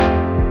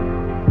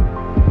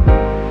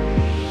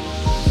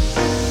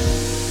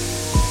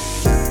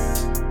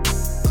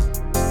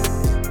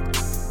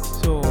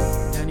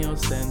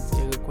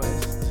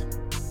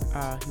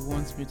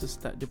to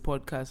start the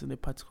podcast in a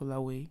particular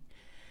way,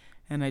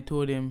 and I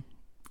told him,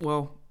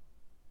 well,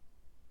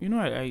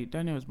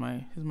 Daniel is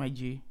my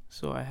G,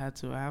 so I have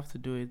to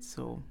do it.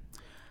 So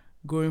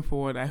going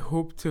forward, I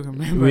hope to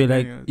remember. Wait,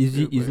 like, Daniel is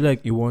too, it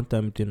like a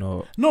one-time thing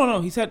or?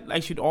 No. He said I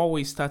should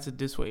always start it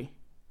this way.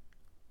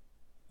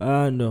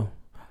 No,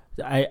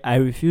 I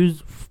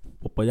refuse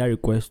for that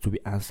request to be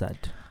answered.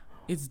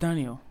 It's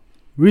Daniel.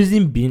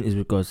 Reason being is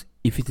because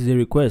if it is a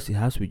request, it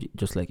has to be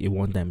just like a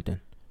one-time thing.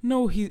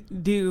 No,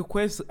 the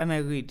request, and I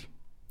read,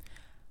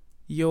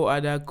 "Yo,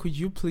 Ada, could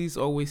you please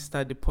always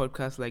start the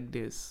podcast like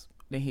this?"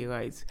 Then he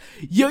writes,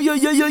 "Yo,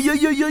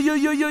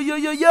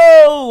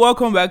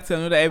 welcome back to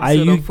another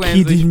episode of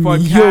Friends Rich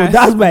Podcast." Yo,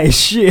 that's my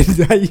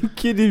shit. Are you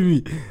kidding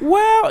me?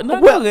 Well,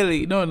 not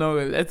really. No,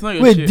 really. That's not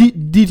your shit.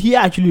 Wait, did he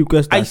actually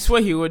request that? I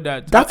swear he wrote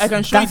that. That's, I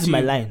can show that's it to my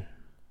you. line.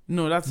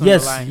 No, that's not your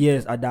line.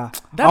 Yes, Ada.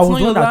 That's I was not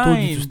the your one that told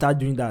you line. to start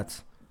doing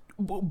that.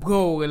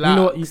 Bro,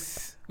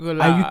 relax.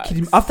 Relax. Are you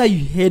kidding me?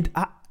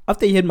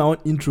 After you heard my own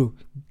intro,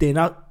 they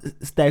now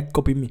start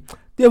copying me.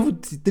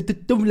 Don't let's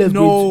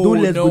go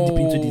deep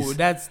into this.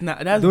 That's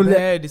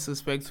very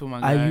disrespectful, my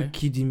guy. Are you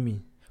kidding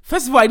me?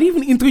 First of all, I didn't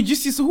even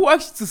introduce you, so who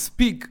asked you to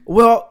speak?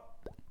 Well,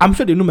 I'm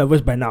sure they know my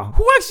voice by now.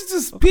 Who asked you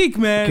to speak,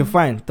 man? Okay,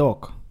 fine,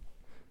 talk.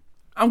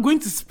 I'm going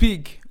to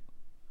speak.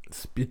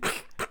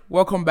 Speak.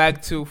 Welcome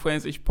back to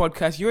Friends Rich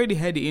Podcast. You already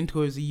heard the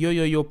intro, is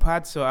yo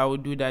part, so I will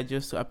do that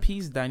just to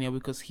appease Daniel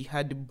because he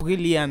had the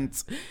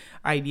brilliant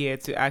idea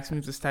to ask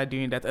me to start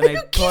doing that, and I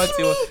thought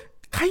it was.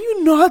 Can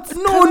you not?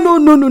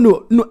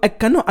 No. I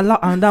cannot allow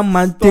another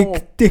man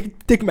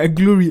take my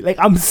glory. Like,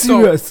 I'm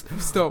serious.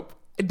 Stop.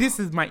 This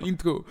is my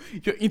intro.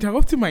 You're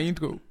interrupting my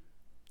intro.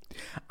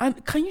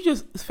 And can you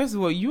just, first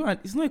of all,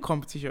 it's not a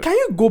competition. Can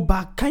you go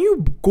back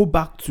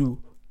to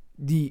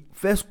the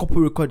first couple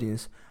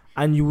recordings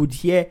and you would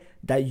hear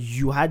that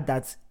you had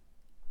that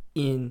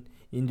in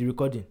the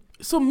recording?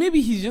 So maybe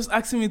he's just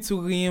asking me to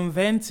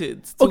reinvent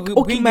it.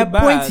 Okay, my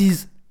point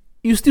is,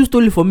 you still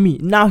stole it from me.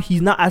 Now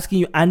he's not asking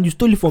you, and you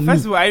stole it from me.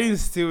 First of all, I didn't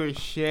steal a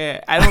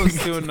share. I don't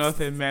steal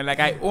nothing, man. Like,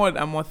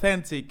 I'm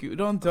authentic. You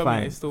don't tell me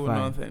I stole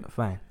nothing.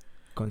 Fine.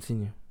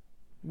 Continue.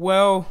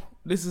 Well,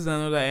 this is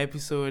another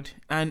episode.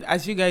 And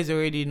as you guys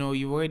already know,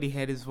 you've already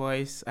heard his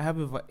voice. I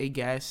have a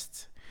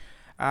guest.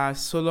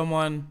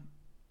 Solomon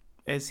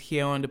is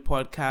here on the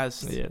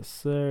podcast. Yes,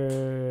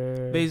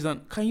 sir. Based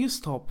on... Can you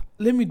stop?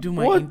 Let me do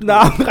my what intro.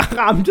 now?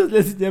 I'm just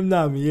listening to them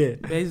now. I'm here.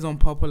 Based on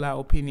popular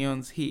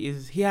opinions,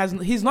 he's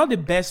not the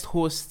best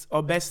host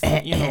or best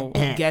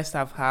guest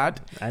I've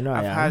had. I know.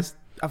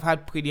 I've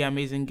had pretty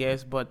amazing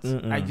guests, but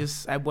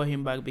I brought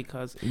him back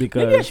because maybe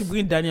I should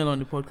bring Daniel on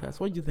the podcast.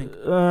 What do you think?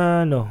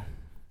 No.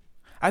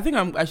 I think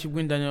I should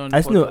bring Daniel on the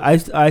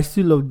podcast. I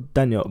still love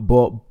Daniel,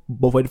 but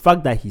for the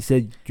fact that he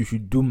said you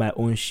should do my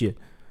own shit.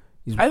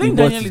 I think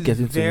Daniel is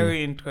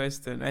very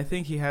interesting. I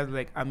think he has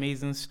like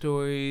amazing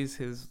stories.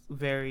 He's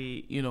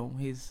very,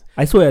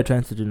 I saw what you're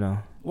trying to do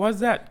now. What's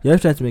that? You're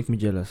trying to make me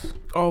jealous.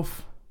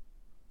 Of?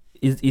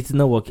 It's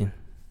not working.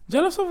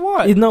 Jealous of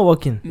what? It's not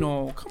working.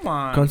 No, come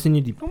on.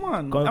 Continue deep. Come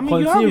on.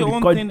 You have your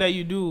own thing that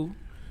you do.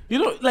 You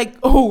know, like,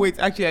 oh wait,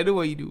 actually I know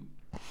what you do.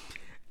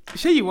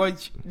 Sure, you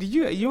watch? Did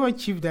you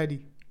watch Chief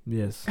Daddy?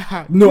 Yes.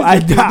 No, I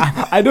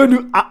don't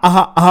do.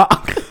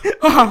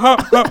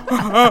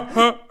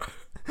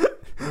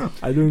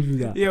 I don't do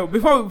that. Yeah,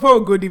 before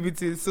we go deep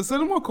into it, so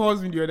Solomon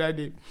calls me the other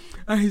day,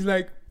 and he's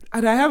like,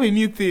 "And I have a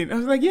new thing." I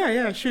was like,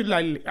 "Yeah, I should."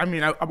 Like, I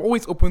mean, I'm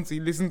always open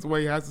to listen to what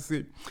he has to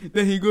say.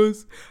 Then he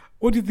goes,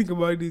 "What do you think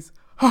about this?"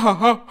 Ha ha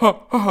ha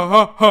ha ha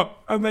ha ha.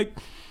 I'm like,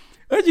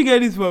 "Where'd you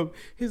get this from?"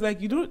 He's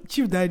like, "You don't,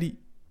 Chief Daddy.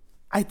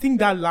 I think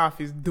that laugh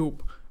is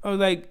dope." I was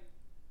like,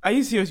 "Are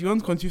you serious? You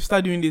want to continue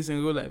start doing this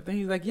in real life?" Then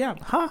he's like, "Yeah."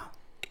 Huh?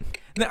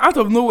 Then out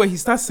of nowhere, he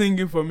starts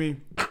singing for me.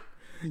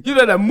 You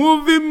know that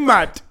moving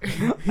mad.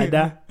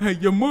 Ada.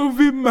 You're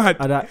moving mad.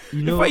 Ada,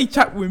 Before you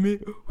chat with me,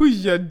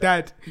 who's your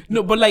dad?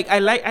 No, but like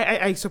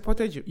I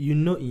supported you. You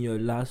know, in your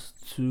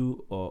last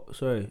two,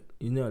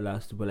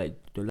 but like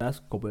the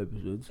last couple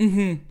episodes,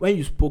 when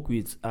you spoke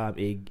with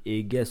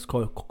a guest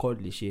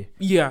called Lishe.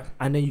 Yeah.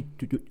 And then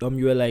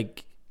you were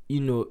like,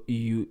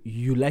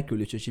 you like your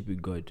relationship with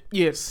God.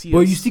 Yes.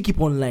 But you still keep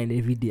on lying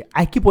every day.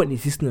 I keep on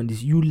insisting on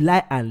this. You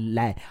lie and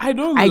lie. I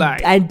don't lie.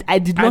 I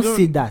did not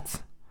say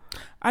that.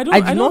 I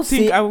wouldn't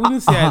say I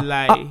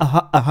lie.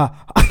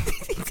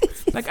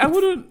 Like I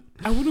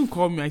wouldn't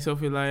call myself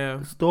a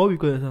liar. Stop, you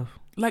call yourself.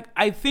 Like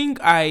I think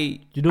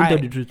you don't tell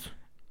the truth.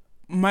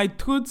 My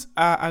truths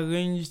are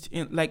arranged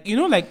in like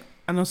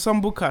an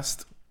ensemble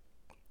cast.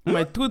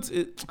 My truths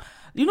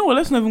what,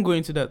 let's not even go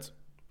into that.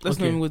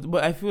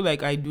 But I feel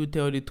like I do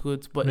tell the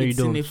truth, but it's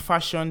in a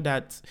fashion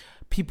that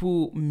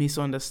people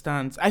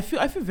misunderstand. I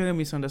feel very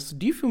misunderstood.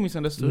 Do you feel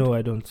misunderstood? No,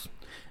 I don't.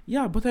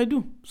 Yeah, but I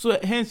do. So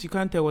hence you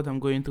can't tell what I'm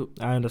going through.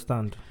 I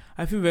understand.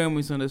 I feel very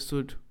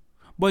misunderstood.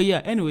 But yeah,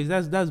 anyways,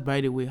 that's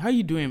by the way. How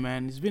you doing,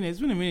 man? It's been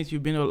a minute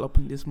you've been all up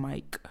on this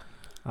mic.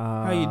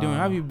 How you doing?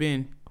 How have you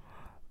been?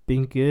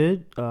 Been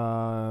good.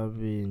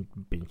 Been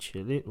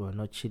chilling. Well,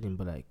 not chilling,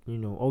 but like,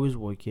 always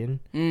working.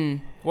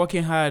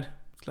 Working hard.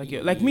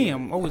 Like me,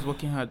 I'm always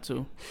working hard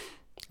too.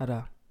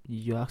 Ada,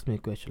 you asked me a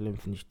question. Let me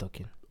finish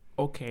talking.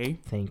 Okay.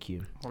 Thank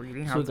you. Oh, you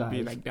didn't So have to guys,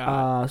 be like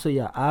that. so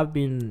yeah, I've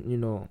been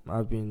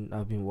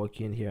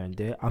working here and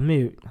there. I'm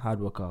a hard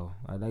worker.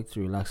 I like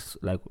to relax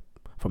like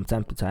from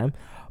time to time,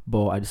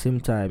 but at the same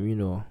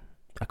time,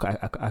 I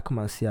come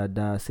and see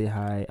Ada, say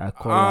hi. I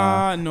call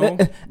her. No.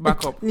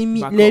 Back up. Let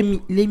me Back let up.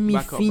 me let me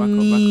Back up, back up, back up,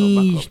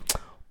 finish. back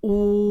up.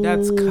 Oh,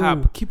 That's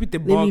cap. Keep it a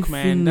Let me buck,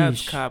 man. That's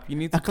finish. cap. You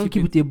need I to can't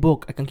keep keep it a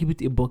buck. I can keep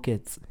it a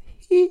bucket.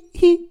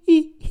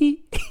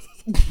 He.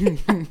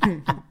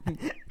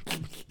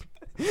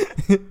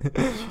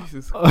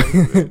 Jesus Christ.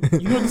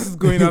 You know this is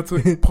going out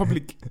to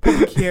public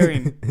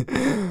hearing.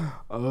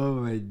 Oh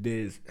my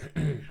days.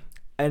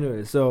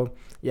 Anyway, so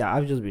yeah,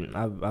 I've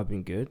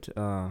been good.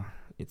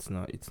 It's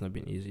not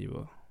been easy,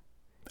 but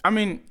I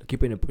mean,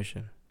 keeping it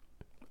pushing.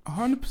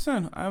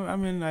 100%. I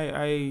mean,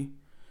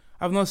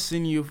 I've not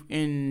seen you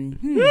in.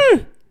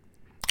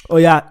 Oh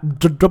yeah,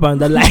 drop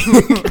another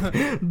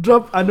line.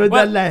 Drop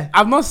another line.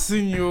 I've not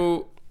seen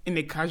you in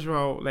a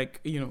casual, like,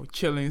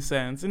 chilling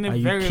sense in a Are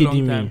you very kidding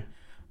long time. me?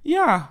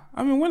 Yeah,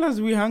 I mean, when last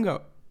we hang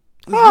out?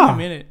 It's been a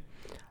minute.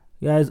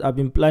 Guys, I've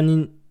been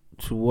planning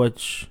to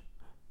watch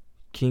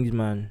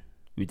Kingsman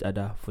with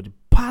Ada for the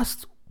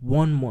past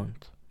 1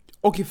 month.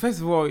 Okay, first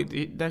of all,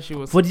 that shit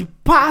was. For the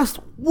past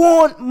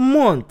 1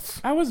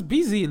 month. I was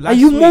busy last Are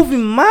you week.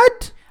 moving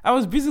mad? I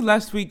was busy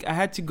last week. I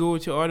had to go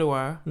to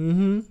Ottawa.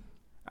 Mm-hmm.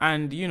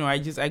 And,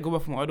 I go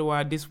back from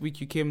Ottawa. This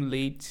week you came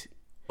late.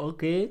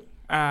 Okay.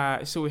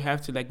 So we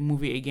have to, like,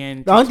 move it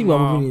again. The only thing we're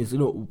tomorrow. moving is,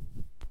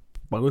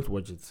 we're going to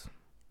watch it.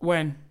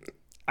 When?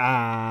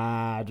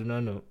 I do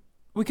not know.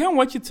 We can't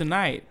watch it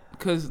tonight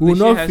because We will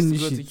the not has to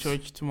finish go to it.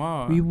 church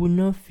tomorrow. We will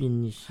not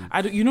finish it.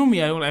 I don't, you know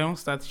me. I don't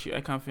start shit.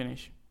 I can't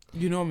finish.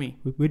 You know me.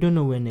 We don't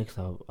know when next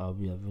I'll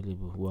be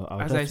available. Well,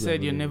 I'll As try I to be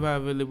said, you're available. never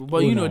available.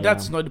 But Oh, no, I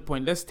that's am. not the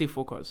point. Let's stay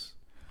focused.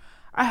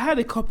 I had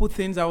a couple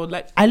things I would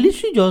like. I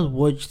literally just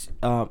watched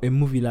a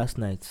movie last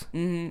night.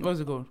 What's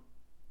it called?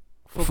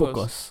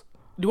 Focus.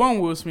 The one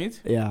with Will Smith.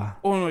 Yeah.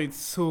 Oh no, it's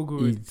so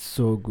good. It's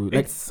so good.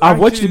 Like It's I've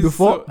watched it actually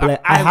before, so- but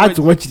like, I I had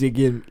to watched watch it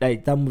again.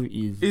 Like that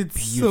movie is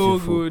It's beautiful.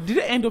 so good. Did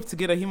they end up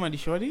together, him and the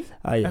shorty? Yes.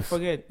 I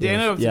forget. They Yes.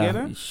 ended up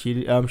together.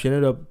 She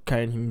ended up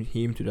carrying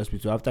him to the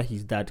hospital after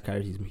his dad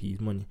carried his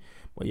money.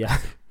 But yeah,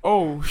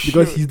 Oh,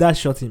 because shit. his dad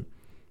shot him.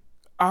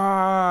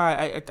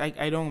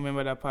 I don't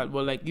remember that part,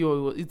 but like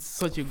it's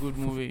such a good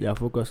movie. Yeah,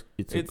 Focus.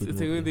 It's a good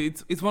movie.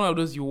 It's one of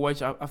those you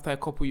watch after a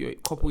couple years.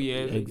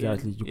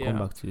 Exactly. again. You come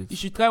back to it. You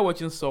should try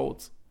watching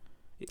Salt.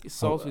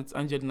 Salt with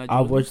Angelina Jolie.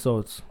 I've watched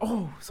Salt.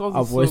 Oh, Salt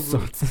I've is watched so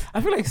good. Salt.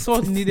 I feel like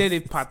Salt needed a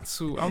part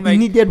 2. I'm He like,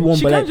 needed one,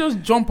 she but can't like,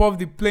 just jump off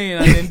the plane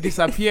and then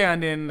disappear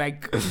and then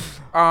like,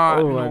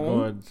 oh my no.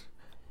 god.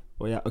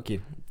 Well, yeah,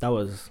 okay, that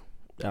was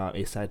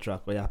a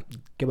sidetrack. But yeah,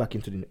 get back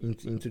into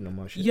the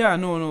normal shit. Yeah,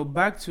 no,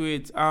 back to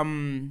it.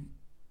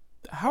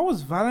 How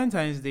was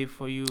Valentine's Day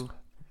for you?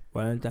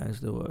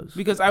 Valentine's Day was.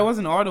 Because I was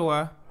in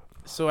Ottawa,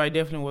 so I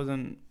definitely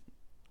wasn't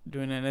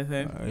doing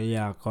anything.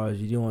 Yeah, cause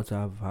you didn't want to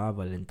have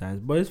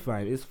Valentine's, but it's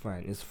fine.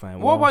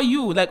 What about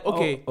you? Like,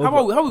 okay,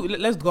 oh,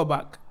 let's go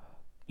back.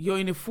 You're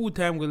in a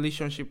full-time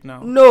relationship now.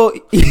 No,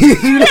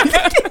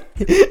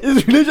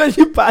 it's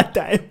relationship part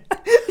time.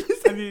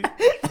 I mean,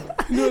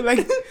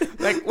 like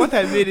what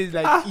I mean is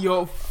like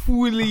you're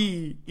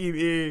fully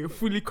in a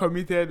fully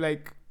committed,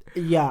 like.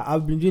 Yeah,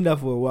 I've been doing that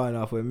for a while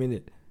now, for a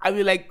minute. I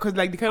mean, like, cause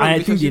like the kind of I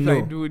think they relationship I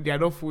know. do, they are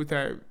not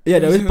full-time. Yeah,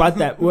 there is part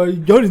time. Well,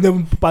 yours is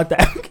never part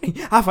time.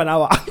 Half an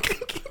hour.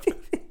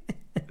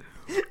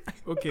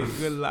 Okay,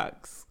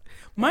 relax.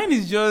 Mine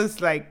is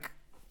just like,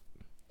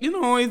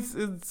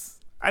 it's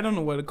I don't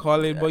know what to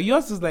call it, but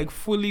yours is like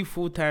fully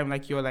full-time,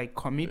 like you're like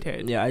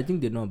committed. Yeah, I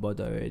think they know about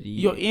that already.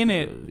 You're in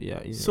it.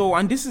 Yeah. So,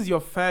 and this is your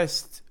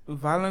first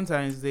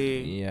Valentine's Day.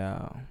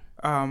 Yeah.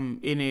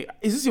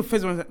 Is this your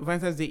first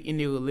Valentine's Day in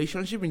a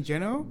relationship in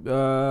general?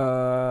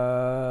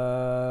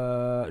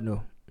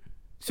 No.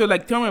 So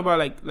like, tell me about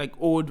like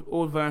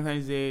old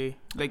Valentine's Day,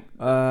 like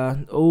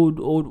old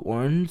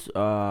ones.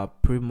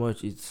 Pretty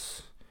much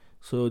it's.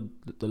 So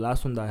the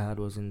last one that I had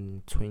was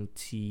in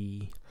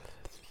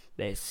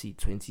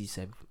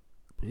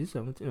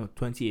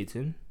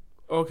 2018.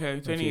 Okay,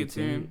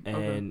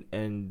 2018.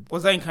 And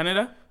was that in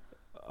Canada?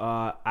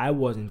 I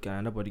was in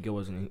Canada, but the girl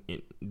wasn't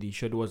the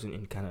shorty wasn't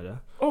in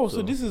Canada. Oh,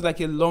 so this is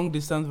like a long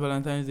distance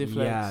Valentine's Day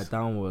flex. Yeah, that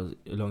one was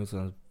a long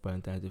distance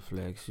Valentine's Day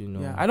flex.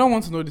 Yeah, I don't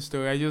want to know the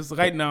story. I just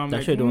right now I'm that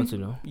like, sure don't want to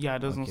know. Yeah, it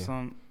doesn't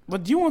sound.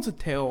 But do you want to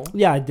tell?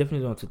 Yeah, I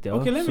definitely want to tell.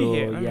 Okay, let me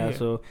hear.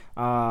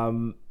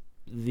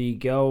 The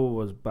girl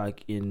was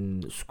back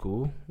in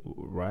school,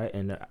 right?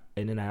 And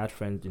then I had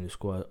friends in the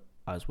school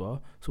as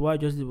well. So what I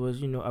just did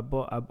was, I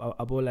bought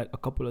like a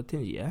couple of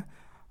things. Yeah,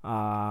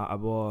 I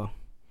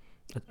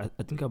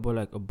think I bought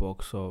like a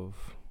box of.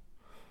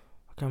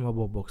 I can't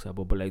remember what box I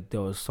bought, but like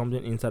there was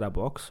something inside that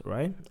box,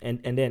 right?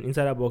 And then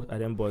inside that box,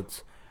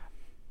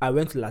 I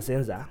went to La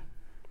Senza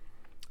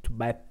to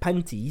buy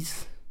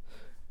panties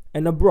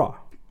and a bra.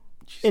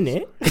 In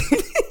it.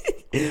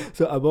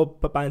 So I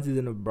bought panties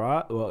and a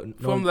bra. Well,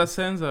 from La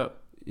Senza.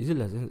 Is it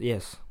La Senza?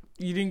 Yes.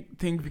 You didn't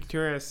think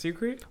Victoria's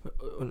Secret?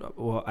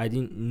 Well, I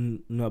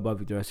didn't know about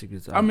Victoria's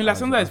Secret. I mean, La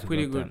Senza as is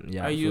pretty that good. time.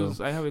 Yeah,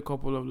 I have a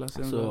couple of La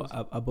Senzas. so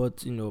I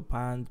bought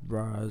pants,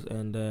 bras,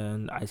 and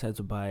then I decided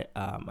to buy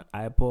an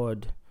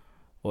iPod.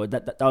 Or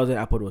that was when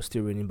iPod was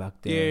still running back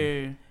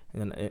then.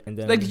 yeah. And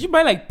then Like, did you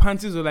buy like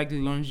panties or like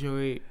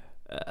lingerie?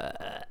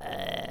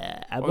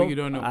 you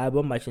don't know? I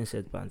bought matching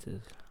set pants.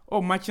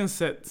 Oh, matching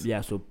sets.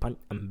 Yeah, so pant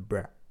and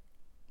bra.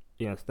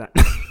 You understand?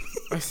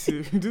 I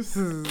see. This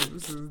is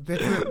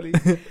definitely.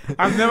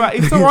 I've never.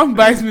 If someone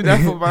buys me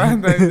that for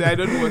Valentine's Day, I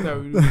don't know what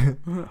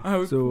I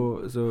will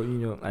do.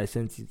 So I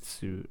sent it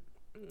to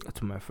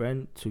my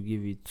friend to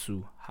give it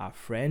to her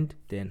friend.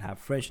 Then her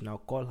friend should now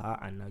call her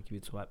and now give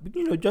it to her. But,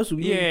 just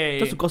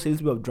to cause a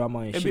little bit of drama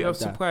and A shit bit like of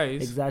that.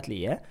 surprise. Exactly.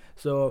 Yeah.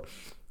 So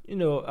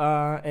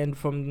and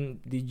from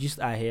the gist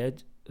I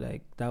heard,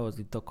 like that was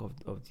the talk of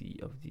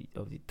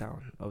the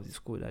town, of the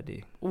school that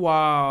day.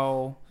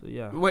 Wow. So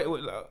yeah. Wait,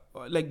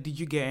 like, did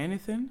you get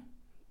anything?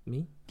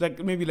 Me?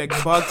 Like, maybe like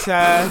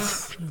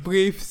boxers,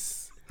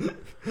 briefs.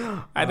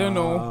 I don't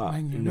know.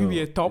 Like, maybe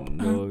a top.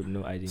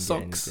 No, I didn't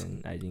Socks. get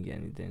anything. I didn't get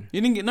anything.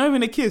 You didn't get not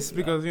even a kiss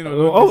because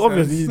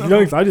Obviously, you know,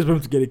 I just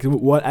wanted to get it.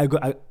 What I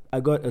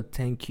got a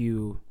thank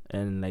you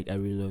and like I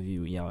really love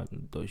you. Yeah,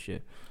 those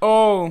shit.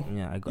 Oh,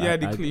 Yeah, I got. yeah,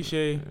 the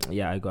cliche.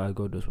 Yeah, I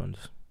got those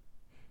ones.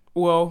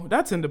 Well,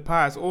 that's in the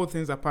past. All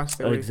things are passed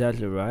away.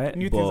 Exactly right.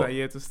 New things are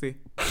here to stay.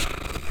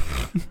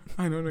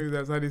 I don't know if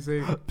that's how they say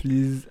it.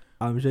 Please,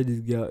 I'm sure this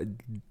girl,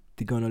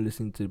 they're gonna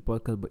listen to the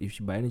podcast, but if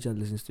she by any chance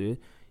listens to it,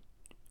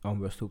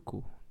 we're so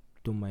cool.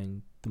 Don't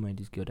mind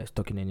this girl that's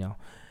talking anyhow.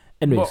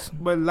 Anyways,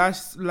 But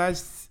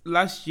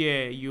last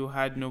year you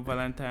had no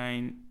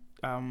Valentine.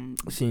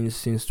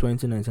 since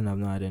 2019, I've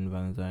not had any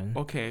Valentine.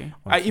 Okay.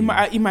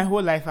 Until- In my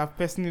whole life, I've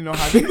personally not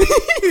had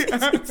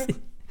it.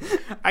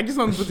 I just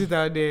want to put it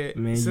out there.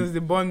 Man, Since they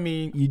born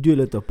me, You do a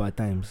lot of part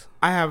times.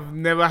 I have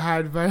never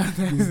had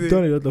Valentine's You've Day.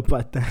 done a lot of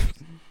part times.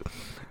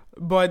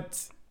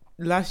 But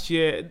this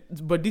year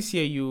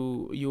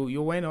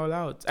you went all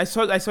out. I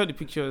saw the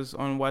pictures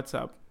on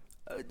WhatsApp.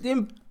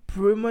 Didn't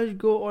pretty much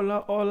go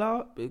all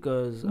out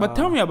because. But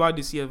tell me about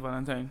this year's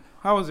Valentine.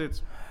 How was it?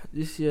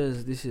 This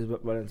year's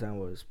Valentine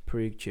was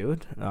pretty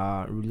chilled.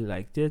 Really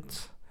liked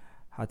it.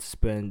 I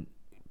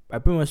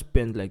pretty much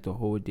spent like the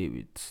whole day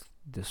with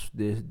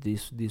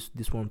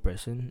this one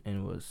person, and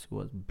it was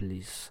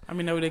bliss. I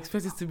mean, I would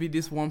expect it to be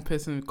this one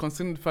person,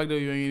 considering the fact that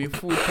you're in a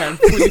full-time,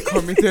 fully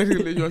committed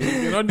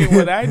relationship. You're not doing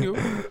what I do.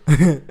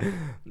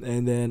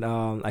 And then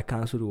I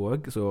canceled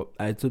work, so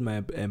I told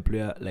my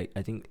employer, like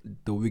I think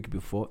the week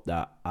before,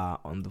 that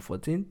on the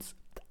 14th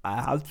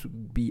I have to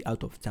be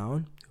out of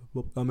town.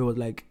 But it was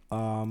like,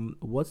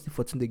 what's the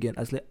 14th again?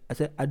 I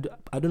said I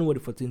don't know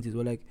what the 14th is.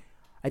 We're like,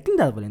 I think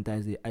that's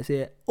Valentine's Day. I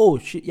said, oh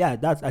shit, yeah,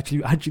 that's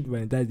actually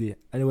Valentine's Day.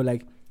 And they were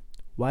like,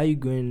 why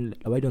don't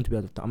you be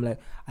out of town? I'm like,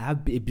 I have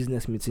a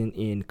business meeting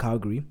in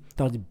Calgary.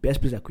 That was the best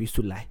place I could use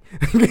to lie.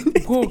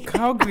 Go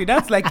Calgary.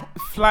 That's like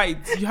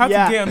flights. You have to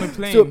get on a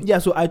plane.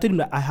 So I told him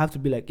that I have to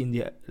be like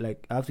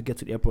I have to get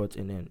to the airport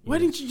and then. Why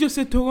didn't you just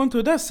say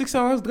Toronto? That's 6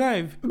 hours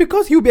drive.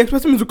 Because he'll be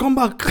expecting me to come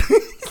back.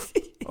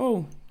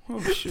 Oh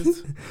shit.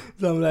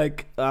 So I'm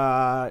like,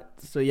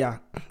 so yeah.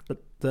 So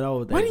that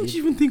was Why didn't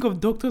you even think of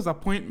doctor's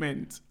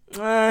appointment?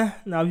 No,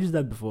 I've used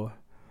that before.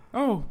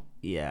 Oh.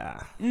 Yeah.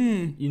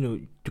 Mm.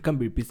 You can't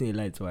be repeating a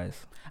lie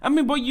twice. I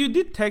mean, but you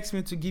did text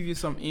me to give you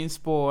some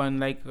inspo and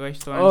like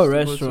restaurants. Oh, to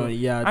go restaurant, to.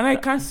 yeah. And I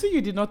can see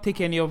you did not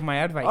take any of my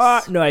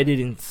advice. No, I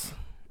didn't.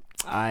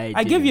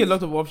 I gave you a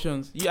lot of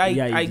options. I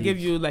did. gave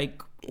you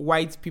like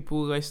white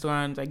people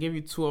restaurants. I gave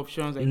you 2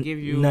 options. I gave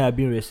you. No, I've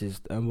been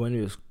racist. I'm going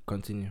to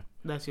continue.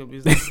 That's your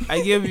business.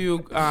 I gave you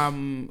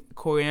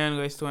Korean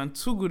restaurant,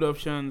 2 good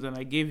options, and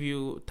I gave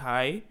you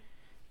Thai.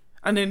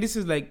 And then this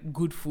is like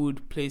good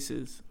food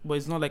places, but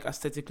it's not like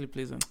aesthetically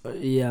pleasant.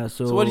 Yeah,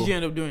 so what did you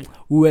end up doing?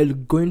 We were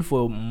going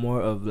for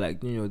more of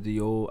like, the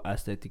whole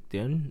aesthetic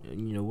thing.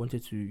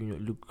 Wanted to,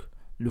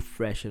 look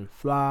fresh and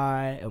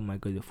fly. Oh my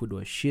god, the food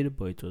was shit,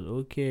 but it was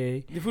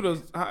okay. The food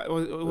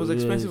was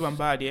expensive and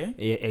bad, yeah?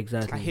 Yeah,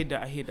 exactly. I hate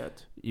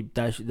that.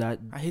 That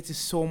I hate it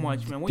so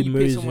much, man. When you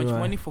pay so much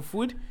money for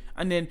food,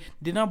 and then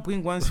they now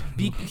bring one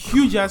big,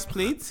 huge ass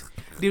plate.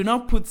 They now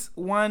put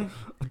one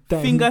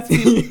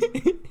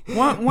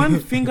one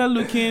finger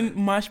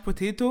looking mashed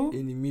potato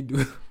in the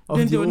middle.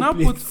 Then they will now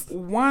put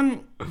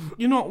one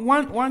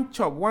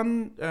chop,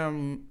 one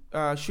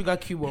sugar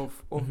cube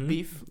of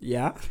beef.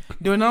 Yeah.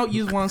 They will now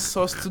use one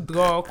sauce to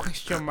draw a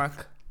question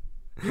mark.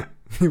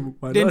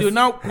 Then they will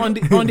now on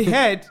the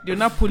head they will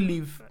now put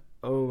leaf.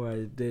 Oh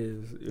my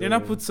days. They will now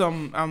put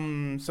some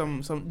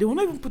they will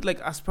not even put like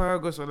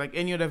asparagus or like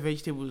any other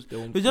vegetables.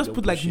 They just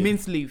put like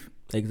mint leaf.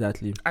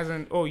 Exactly. As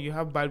in, oh, you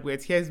have bad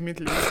words. Here's mint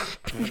leaf.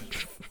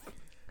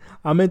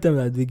 How many times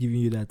are they giving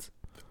you that?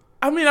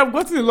 I mean, I've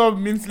gotten a lot of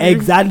mint leaf.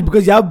 Exactly,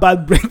 because you have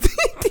bad breath.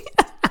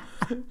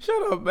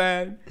 Shut up,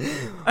 man.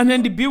 And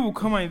then the bill will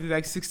come and it's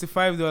like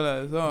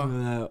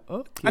 $65.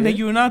 Okay. And then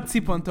you will not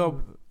tip on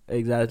top.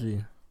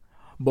 Exactly.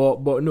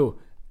 But no.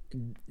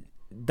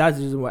 that's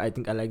the reason why I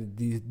think I like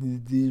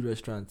these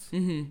restaurants.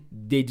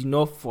 They did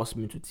not force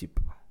me to tip.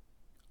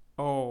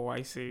 Oh,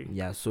 I see.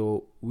 Yeah,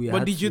 so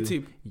But did you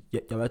tip?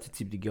 Yeah, you had to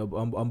tip the girl,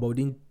 but we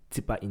didn't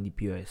tip her in the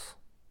POS.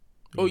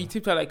 Oh, you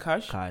tipped her like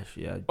cash? Cash,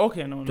 yeah.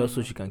 Okay, no. Just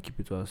so she can keep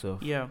it to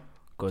herself. Yeah.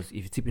 Because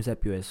if you tip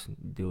inside POS,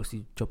 they will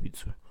still chop it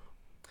too.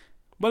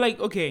 But like,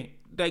 okay,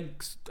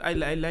 like I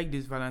like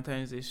this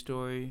Valentine's Day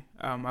story.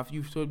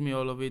 You've told me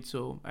all of it,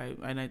 so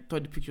I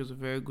thought the pictures were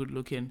very good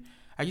looking.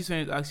 I just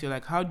wanted to ask you,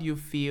 like, how do you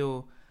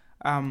feel,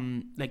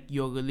 like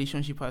your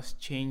relationship has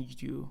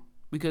changed you?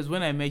 Because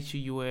when I met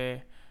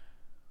you,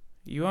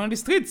 you were on the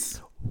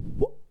streets.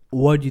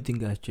 What do you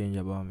think has changed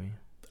about me?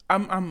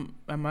 I'm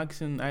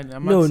asking.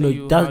 I'm asking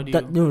you.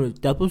 They're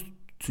supposed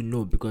to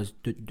know because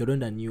they don't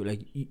knew.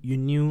 Like you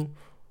knew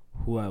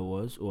who I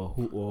was or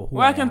who.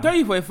 Well, I can tell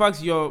you for a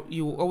fact,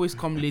 you always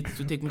come late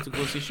to take me to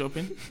grocery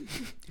shopping.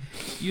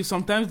 You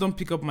sometimes don't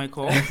pick up my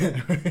call.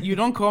 You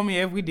don't call me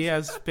every day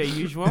as per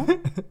usual.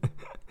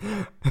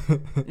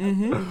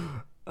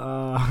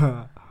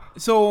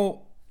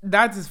 So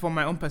that is from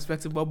my own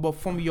perspective, but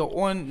from your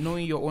own,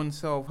 knowing your own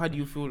self, how do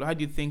you feel? How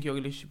do you think your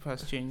relationship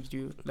has changed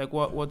you? Like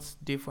what's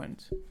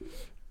different?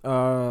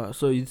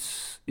 So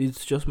it's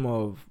just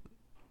more of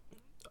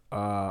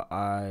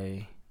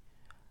I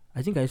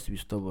think I used to be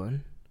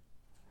stubborn,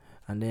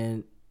 and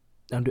then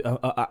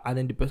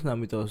the person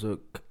I'm with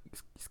also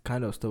is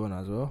kind of stubborn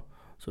as well.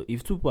 So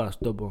if two people are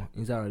stubborn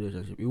inside a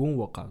relationship, it won't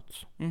work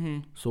out.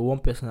 So one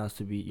person has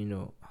to be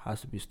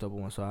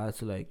stubborn. So I had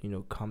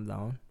to calm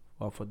down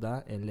for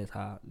that and let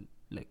her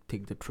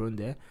take the throne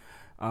there.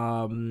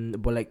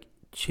 But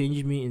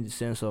change me in the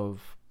sense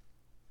of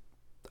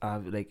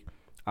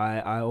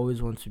I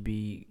always want to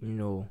be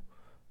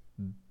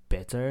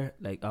better.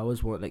 Like I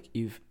always want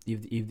if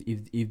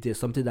there's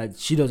something that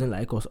she doesn't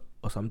like or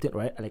something,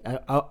 right?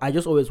 I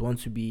just always want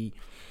to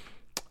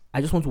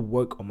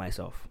work on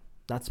myself.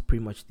 That's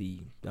pretty much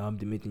the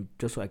main thing,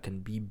 just so I can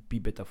be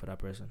better for that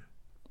person.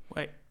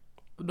 Right.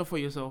 Not for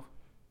yourself.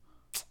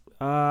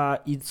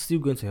 It's still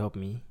going to help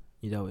me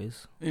either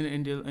ways.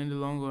 In the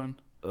long run.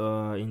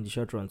 In the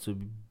short run, so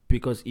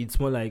because it's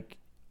more like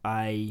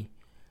I'm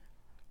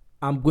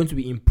going to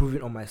be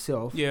improving on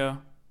myself. Yeah.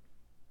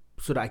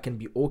 So that I can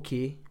be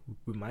okay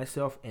with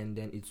myself, and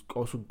then it's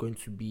also going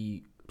to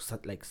be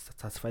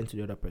satisfying to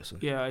the other person.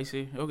 Yeah, I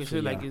see. Okay, so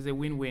it's a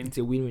win-win. It's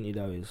a win-win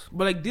either ways.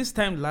 But this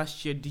time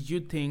last year, did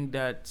you think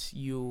that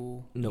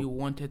you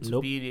wanted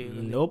to be there?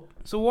 Nope.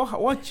 So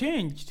what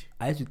changed?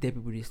 I used to tell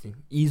people this thing.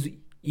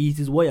 It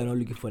is what you're not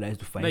looking for that is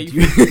to find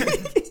you.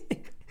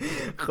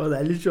 Because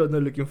I literally was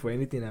not looking for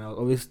anything, and I was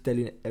always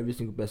telling every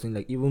single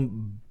person,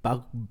 even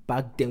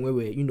back then when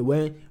we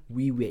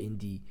were in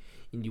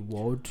the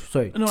world.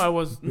 Sorry. No, I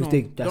was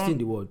mistake. Just in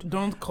the world.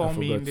 Don't call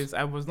me in this.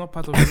 I was not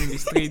part of it in the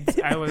streets.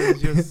 I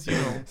was just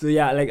So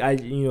yeah, I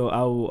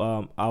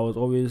was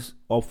always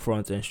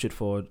upfront and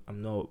straightforward.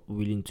 I'm not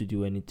willing to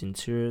do anything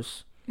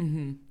serious.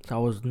 So I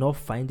was not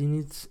finding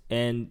it,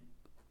 and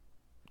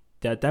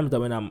there are times that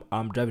when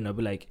I'm driving, I'll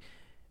be like,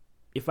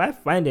 if I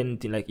find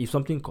anything, if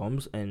something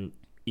comes and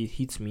it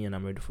hits me and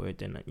I'm ready for it,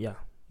 then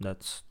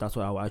that's what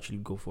I will actually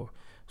go for.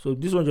 So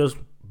this one just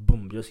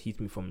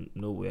hit me from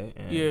nowhere.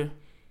 And yeah,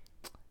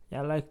 I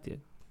liked it.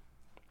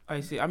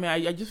 I see. I mean,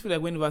 I just feel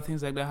like whenever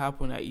things like that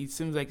happen, it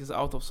seems like it's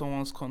out of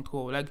someone's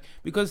control.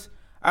 Because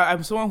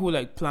I'm someone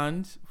who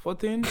plans for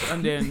things,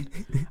 and then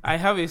I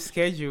have a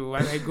schedule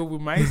and I go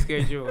with my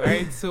schedule,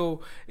 right?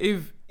 So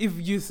if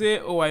you say,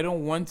 oh, I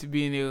don't want to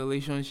be in a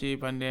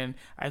relationship, and then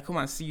I come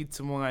and see you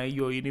tomorrow and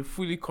you're in a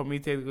fully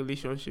committed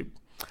relationship,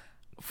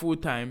 full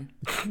time,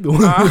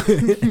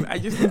 I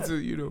just need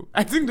to,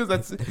 I think those are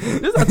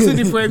two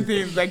different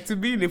things. To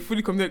be in a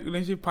fully committed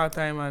relationship, part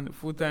time and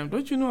full time.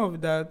 Don't you know of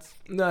that?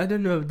 No, I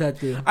don't know of that.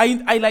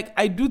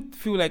 I do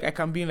feel like I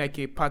can be in a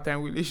part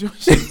time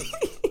relationship.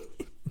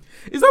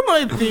 Is that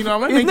not a thing?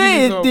 Am I making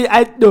this up?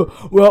 I know.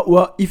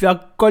 Well, if you're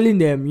calling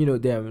them,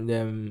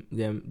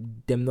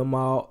 them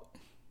normal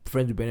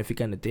friends with benefit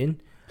kind of thing,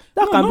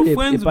 that can be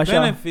friends a with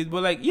benefit,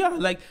 but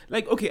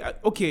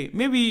okay,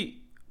 maybe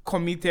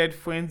committed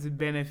friends with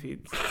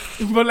benefits,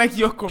 but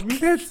you're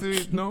committed to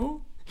it,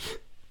 no?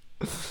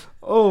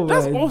 Oh,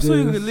 that's also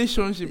a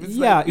relationship. It's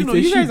you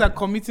guys are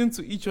committing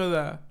to each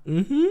other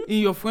in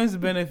your friends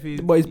with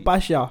benefits, but it's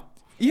partial.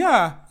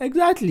 Yeah,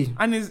 exactly.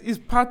 And it's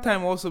part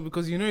time also,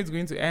 because it's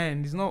going to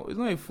end. It's not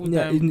a full time.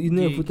 Yeah, it's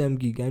not a full time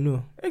gig. I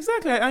know.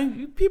 Exactly.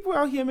 And people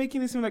out here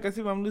making it seem like as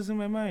if I'm losing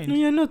my mind. No,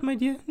 you're not, my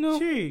dear. No.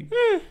 Gee.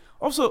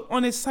 Also,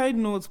 on a side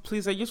note,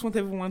 please, I just want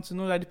everyone to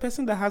know that the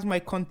person that has my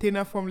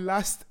container from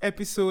last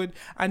episode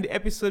and the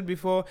episode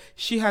before,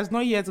 she has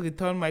not yet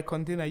returned my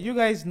container. You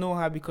guys know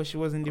her because she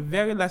was in the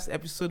very last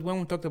episode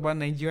when we talked about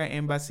Nigerian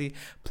embassy.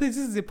 Please,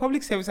 this is a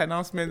public service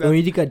announcement.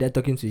 They're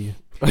talking to you.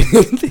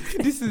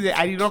 This is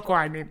I did not call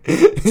her name.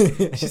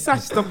 She said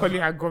she stopped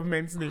calling her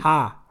government's name.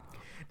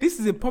 This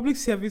is a public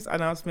service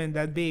announcement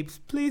that, babes,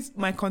 please,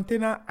 my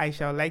container, I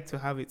shall like to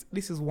have it.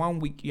 This is 1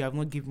 week you have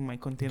not given my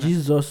container.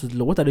 Jesus,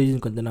 what are they using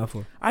container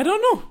for? I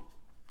don't know.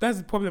 That's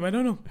the problem. I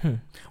don't know.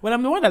 Well,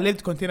 I'm the one that left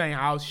the container in our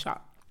house.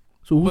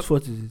 So whose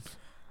fault is it?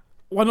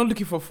 we're not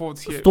looking for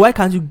faults here. So why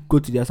can't you go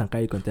to the house and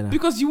carry container?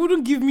 Because you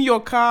wouldn't give me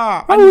your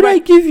car. Why And would if I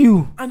give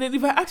you? And then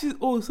if I ask you,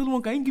 oh,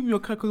 Solomon, can you give me your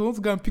car because I want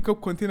to go and pick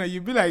up container?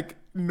 You'd be like,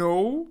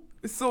 no.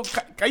 So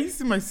can you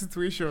see my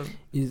situation?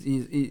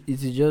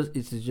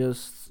 It's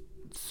just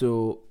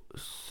so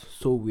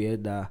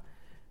weird that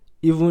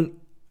even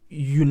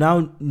you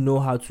now know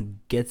how to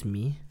get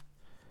me,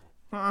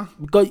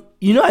 because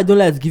you know I don't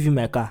like to give you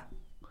my car.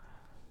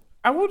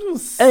 I wouldn't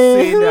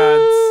say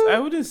that. I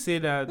wouldn't say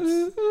that.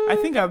 I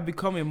think I've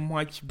become a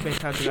much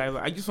better driver.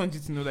 I just want you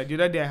to know that the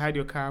other day I had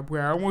your car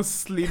where I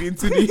almost slid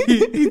into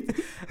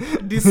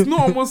the snow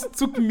almost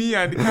took me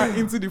and the car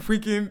into the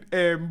freaking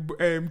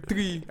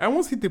tree. I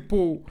almost hit the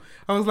pole.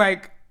 I was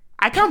like,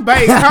 I can't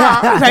buy a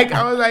car. Like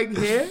I was like,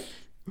 here.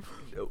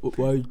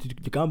 Well,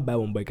 you can't buy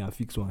one, but you can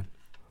fix one.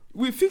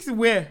 We fix it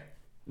where?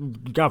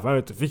 You can't find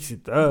it to fix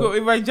it. So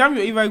if I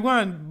go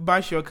and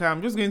bash your car,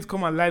 I'm just going to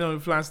come and lie on the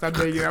floor and start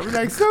begging. I'll be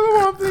like,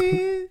 Solomon,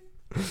 please.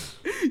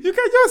 You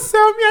can just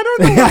sell me. I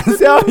don't know what to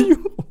sell do.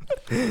 you.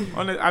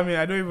 I mean,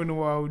 I don't even know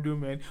what I would do,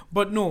 man.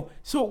 But no.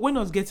 So when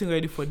I was getting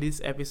ready for this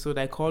episode,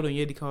 I called on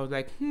Yedika. I was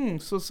like,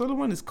 so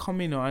Solomon is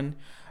coming on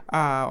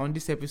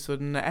this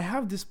episode, and I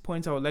have this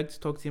point I would like to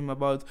talk to him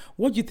about.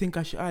 What do you think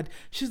I should add?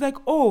 She's like,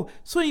 oh,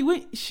 so he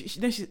went.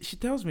 Then she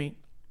tells me,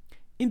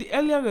 in the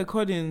earlier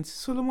recordings,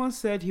 Solomon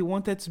said he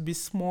wanted to be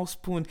small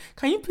spoon.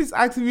 Can you please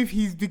ask him if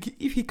he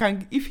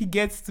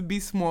gets to be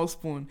small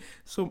spoon?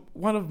 So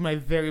one of my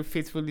very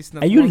faithful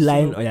listeners. Are you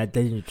lying or you're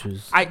telling the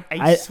truth?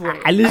 I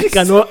swear. I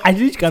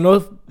literally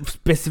cannot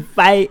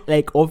specify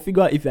like or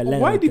figure out if you're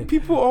lying. Why do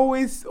people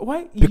always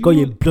because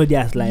you're bloody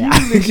ass liar.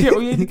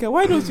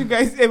 Why don't you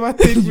guys ever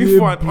take me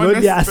for an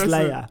bloody honest ass person?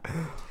 liar?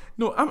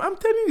 No, I'm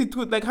telling the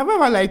truth. Like, have I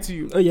ever lied to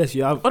you? Oh yes,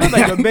 you have. Other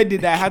than your birthday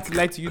that I had to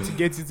lie to you to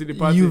get you to the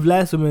party. You've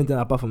lied so many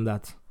times apart from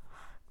that.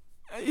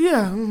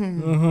 Yeah.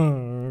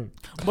 Mm-hmm.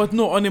 But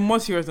no, on a more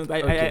serious note,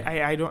 Okay.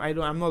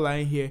 I'm not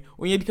lying here.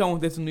 Onyedika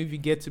wanted to know if you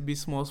get to be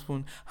small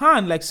spoon.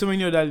 And like so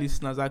many other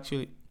listeners,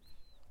 actually.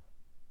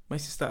 My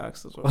sister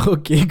asked as well.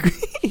 Okay,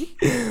 great.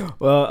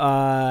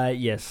 Well,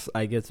 yes,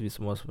 I get to be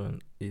small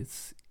spoon.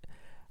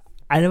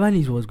 I never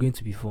knew it was going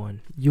to be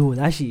fun. Yo,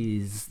 that shit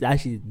is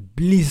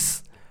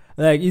bliss.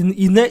 Like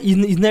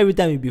it's not every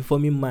time you be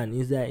forming man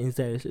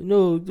inside.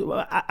 No,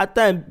 at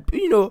time,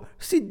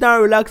 sit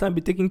down, relax, and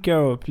be taken care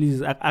of.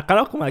 Please, I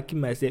cannot come and keep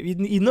myself.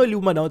 It's not only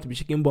woman that want to be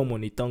shaking bomb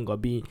on the tongue or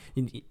be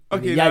in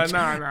okay,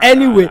 no.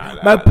 Anyway,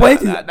 my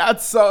point is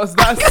that's so.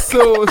 My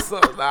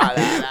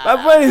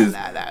point is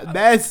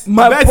best.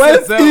 My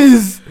point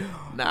is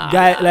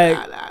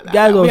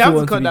guys also we have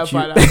want to to cut be that chill.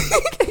 part out.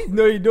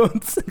 No, you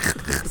don't.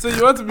 So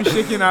you want to be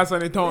shaking ass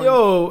on the tongue?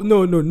 Yo,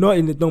 no, not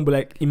in the tongue, but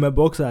like in my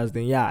boxers.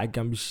 Then yeah, I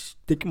can be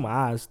taking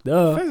my ass.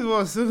 Duh. First of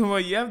all,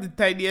 Solomon, you have the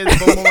tiniest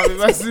bum bum I've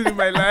ever seen in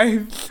my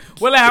life.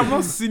 Well, I have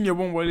not seen your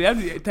bum bum. You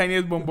have the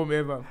tiniest bum bum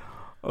ever.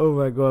 Oh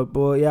my god,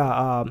 but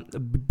yeah,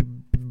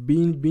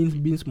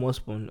 being small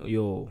spoon,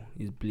 yo,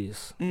 is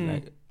bliss.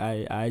 Like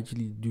I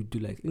actually do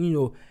like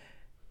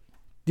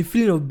the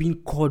feeling of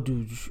being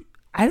cuddled.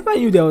 I never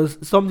knew there was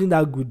something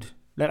that good.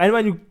 Like I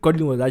never knew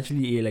cuddling was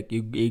actually a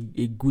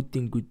good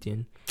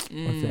thing.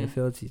 Until I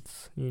felt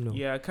it,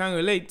 Yeah, I can't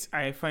relate.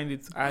 I find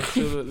it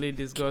absolutely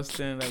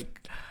disgusting.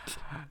 Like,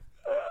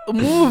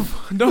 move!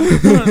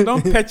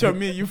 Don't pet on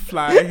me, you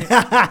fly.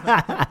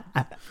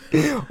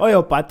 All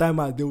your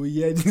part-timers, they will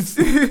hear this.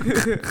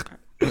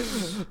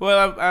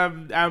 Well,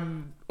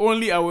 I'm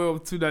only aware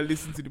of two that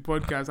listen to the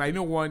podcast. I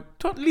know one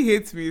totally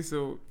hates me,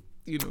 so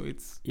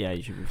it's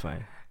you should be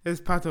fine. It's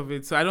part of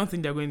it, so I don't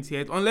think they're going to hear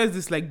it unless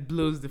this like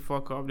blows the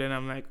fuck up. Then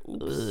I'm like,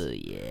 oops.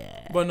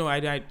 Yeah. But no,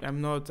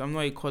 I'm not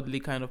a cuddly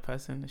kind of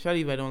person.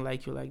 Especially if I don't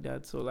like you like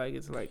that. So like,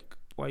 it's like,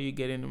 why are you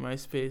getting into my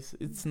space?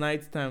 It's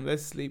night time.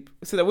 Let's sleep.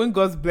 So that when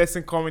God's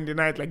blessing come in the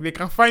night, like they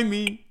can find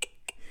me.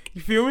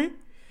 You feel me?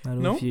 I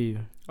don't feel you.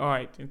 All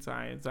right, it's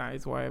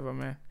whatever,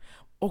 man.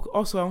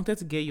 Also, I wanted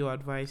to get your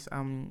advice.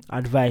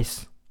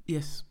 Advice.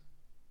 Yes.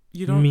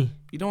 You don't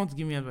want to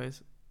give me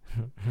advice.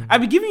 I'll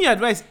be giving you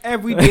advice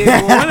every day.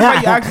 Whenever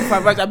you ask me for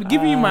advice, I'll be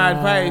giving you my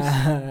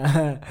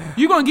advice.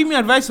 You gonna give me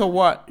advice or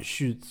what?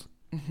 Shoot.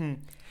 Mm-hmm.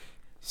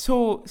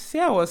 So, say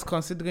I was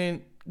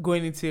considering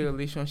going into a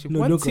relationship. No,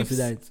 what don't tips?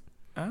 consider it.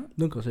 Huh?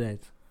 Don't consider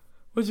it.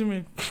 What do you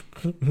mean?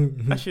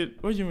 I should.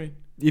 What do you mean?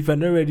 If I'm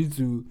not ready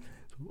to,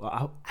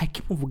 I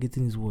keep on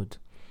forgetting his word.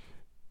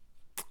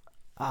 If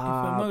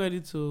I'm not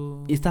ready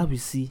to, it starts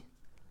with C.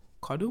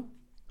 Cuddle?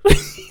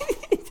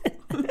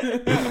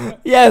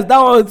 Yes,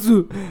 that one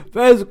too.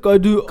 First,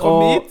 cuddle.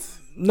 Commit?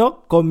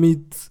 Not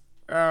commit.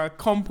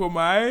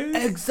 Compromise?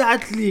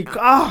 Exactly.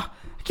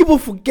 Keep on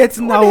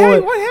forgetting that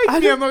word. What the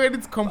hell? I'm not ready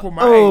to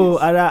compromise. Oh,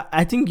 and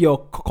I think your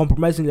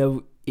compromising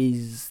level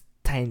is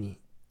tiny.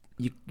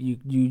 You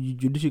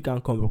literally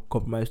can't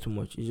compromise too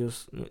much. It's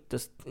just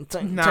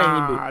tiny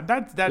bit.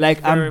 That's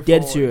like I'm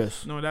dead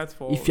serious. No, that's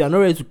false. If you're not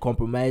ready to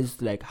compromise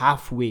like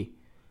halfway.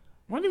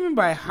 What do you mean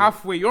by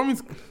halfway? You want me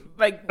to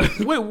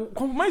wait,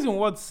 compromise in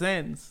what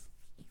sense?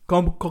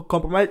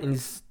 Compromise in the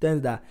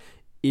sense that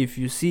if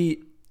you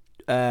see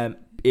a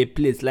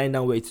place lying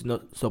down where it's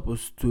not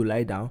supposed to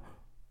lie down,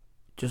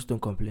 just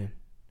don't complain.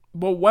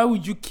 But why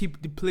would you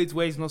keep the plate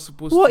where it's not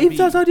supposed Well, to be? if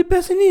that's how the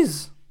person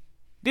is,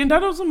 Then that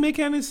doesn't make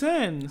any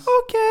sense.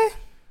 okay.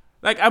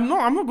 Like I'm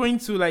not going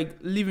to like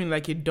live in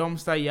like a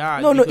dumpster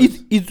yard. No,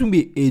 because- it won't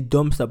be a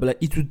dumpster, but like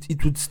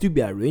it would still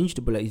be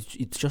arranged, but like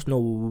it's just not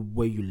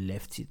where you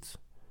left it.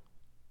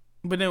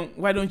 But then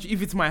why don't you?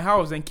 If it's my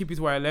house, then keep it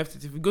where I left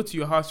it. If you go to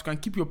your house, you can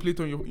keep your plate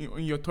on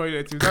your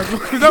toilet. If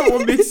that's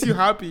what makes you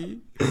happy.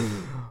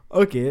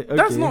 Okay.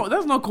 That's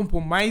not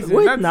compromising.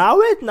 Wait That's, now,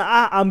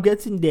 I'm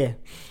getting there.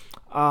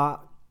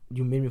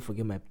 You made me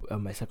forget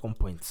my second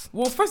point.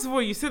 Well, first of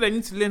all, you said I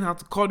need to learn how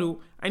to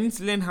cuddle. I need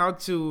to learn how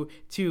to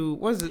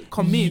what's it?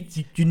 Commit.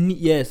 You need,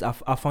 yes,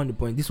 I found the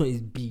point. This one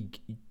is big.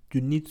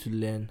 You need to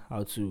learn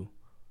how to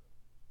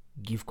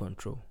give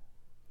control.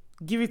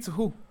 Give it to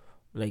who?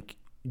 Like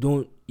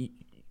you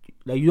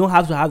don't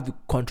have to have the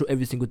control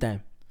every single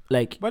time.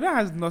 Like But that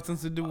has nothing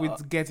to do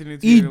with getting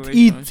into a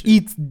relationship.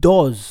 it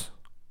does.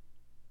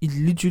 It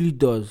literally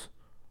does.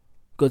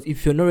 Because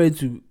if you're not ready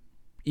to,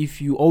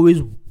 if you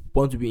always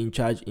want to be in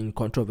charge, in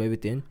control of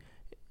everything,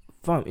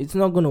 fam, it's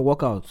not gonna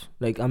work out.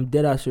 Like I'm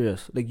dead ass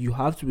serious. Like you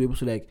have to be able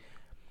to like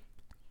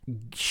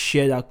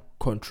share that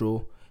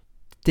control.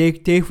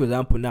 Take for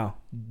example now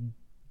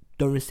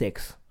during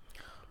sex.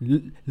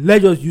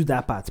 Let's just use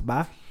that part,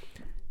 but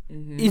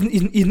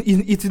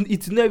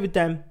it's not every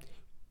time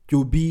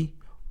you'll be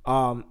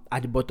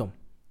at the bottom.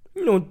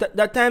 You know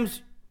that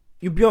times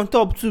you'll be on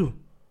top too.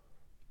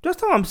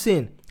 That's what I'm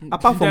saying.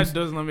 Apart from that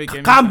does not make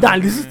any calm sense.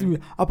 down, listen to me.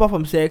 Apart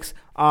from sex,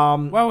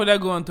 Why would I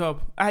go on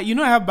top? I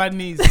have bad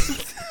knees.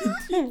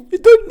 you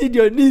don't need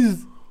your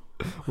knees.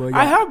 Well, yeah,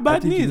 I have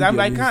bad think you knees. need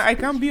your knees. I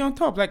can't be on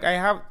top. Like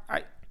I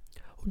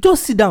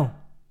Just sit down.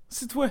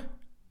 sit where?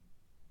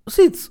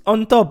 Sit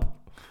on top.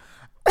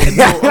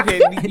 No,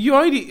 okay. You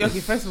already okay.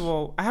 First of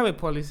all, I have a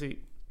policy.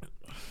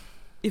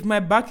 If my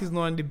back is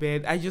not on the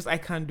bed, I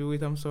can't do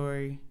it. I'm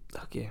sorry.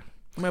 Okay.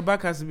 My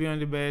back has to be on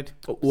the bed.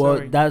 Well,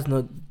 Sorry. that's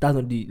not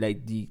the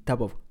like the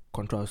type of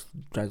control I was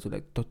trying to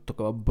like talk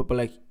about. But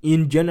like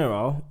in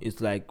general,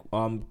 it's like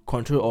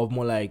control of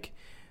more like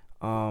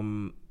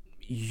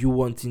you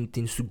wanting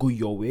things to go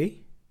your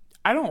way.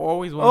 I don't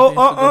always want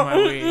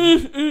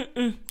things to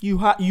go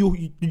my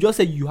way. You just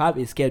said you have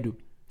a schedule.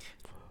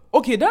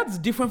 Okay, that's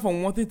different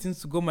from wanting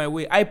things to go my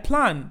way. I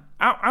plan.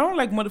 I don't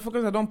like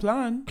motherfuckers that don't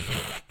plan.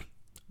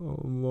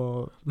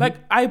 Like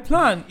I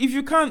plan. If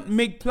you can't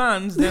make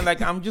plans, then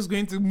like I'm just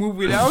going to move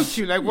without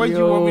you. Like what do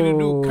you want me to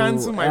do?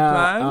 Cancel my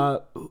plan?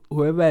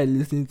 Whoever is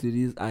listening to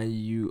this and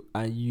you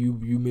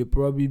may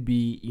probably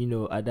be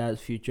at that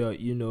future,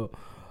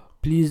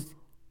 please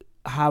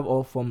have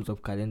all forms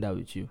of calendar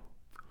with you.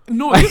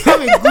 No, just have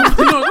a good.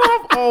 No,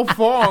 don't have all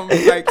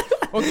forms. Like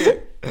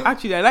okay,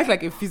 actually, I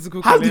like a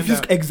physical calendar.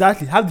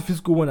 Have the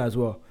physical one as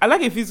well. I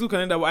like a physical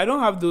calendar, but I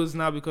don't have those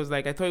now because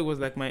like I thought it was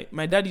like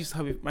my dad used to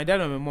have it. My dad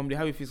and my mom, they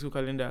have a physical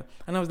calendar,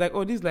 and I was like,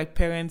 oh, this is like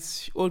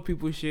parents, old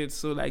people shit.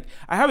 So like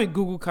I have a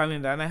Google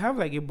calendar, and I have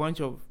like a bunch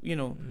of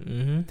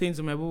things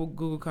on my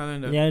Google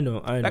calendar. Yeah, I know.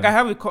 Like I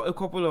have a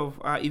couple of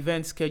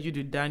events scheduled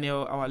with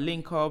Daniel, our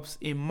link ups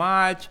in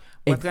March.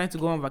 We're trying to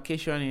go on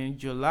vacation in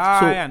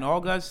July and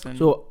August. And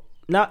so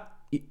now,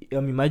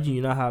 imagine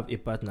you now have a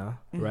partner,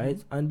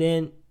 right? And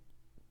then,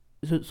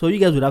 so you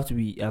guys would have to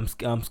be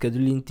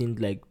scheduling things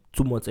like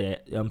 2 months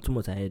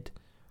ahead.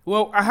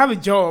 Well, I have a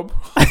job,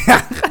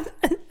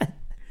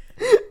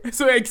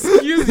 so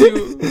excuse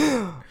you.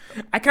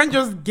 I can't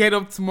just get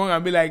up tomorrow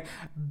and be like,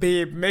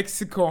 babe,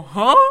 Mexico,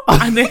 huh?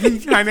 And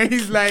then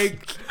he's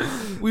like,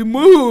 we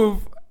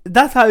move.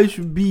 That's how it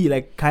should be,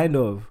 like kind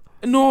of.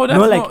 No, that's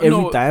not like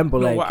every time,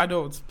 but like we're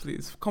adults,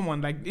 please. Come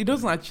on, like it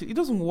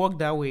doesn't work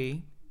that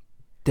way.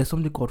 There's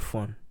something called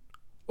fun.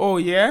 Oh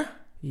yeah?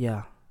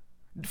 Yeah.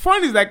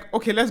 Fun is like,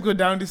 okay, let's go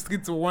down the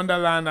street to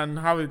Wonderland and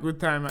have a good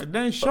time.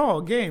 Then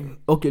sure, game.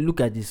 Okay,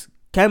 look at this.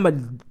 Kind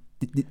of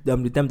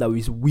the time that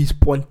we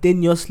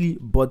spontaneously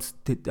bought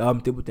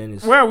table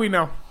tennis. Where are we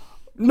now?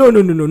 No.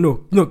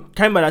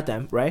 Kind of that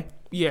time, right?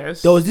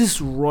 Yes. There was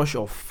this rush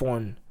of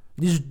fun.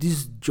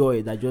 This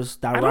joy that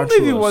I don't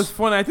think it was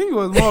fun. I think it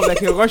was more of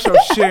like a rush of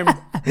shame.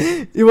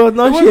 It was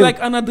not It shame. was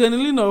like an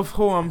adrenaline of,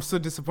 oh, I'm so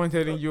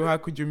disappointed in you. How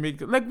could you make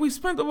it? Like we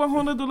spent over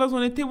 $100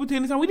 on a table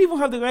tennis and we didn't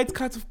even have the right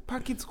car to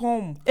pack it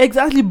home.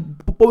 Exactly,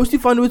 but we still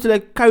found a way to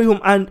like carry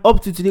home, and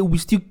up to today we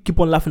still keep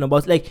on laughing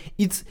about it. Like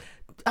it's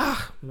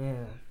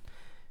man,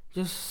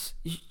 just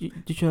you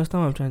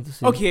understand what I'm trying to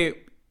say? Okay,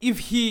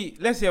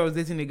 let's say I was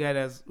dating a guy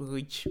that's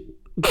rich,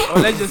 or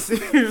let's just say,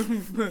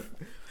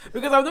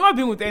 because I've never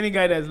been with any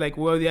guy that's like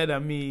wealthier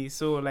than me,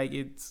 so like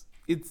it's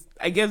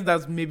I guess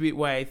that's maybe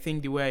why I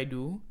think the way I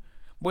do.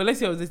 But let's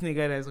say I was dating a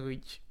guy that's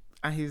rich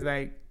and he's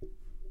like,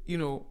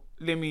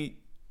 let me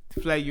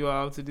fly you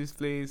out to this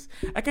place.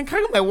 I can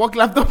carry my work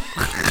laptop.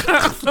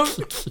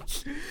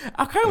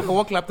 I'll carry my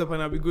work laptop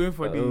and I'll be going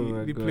for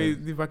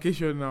the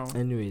vacation now.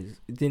 Anyways,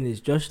 the thing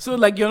is just so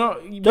like you're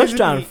not just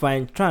try and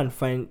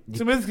find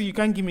so basically you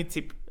can't give me a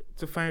tip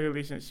to find a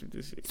relationship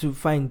this year. To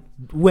find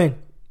when?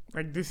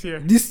 Like this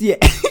year.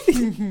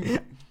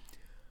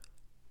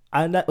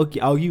 And that, okay,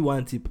 I'll give you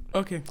one tip.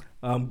 Okay.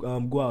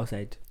 Go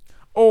outside.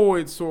 Oh,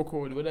 it's so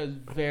cold. Weather is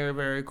very,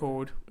 very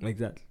cold.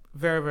 Exactly.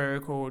 Very, very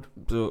cold.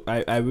 So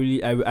I really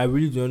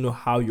don't know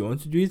how you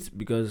want to do it,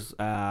 because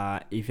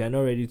if you're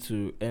not ready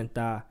to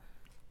enter,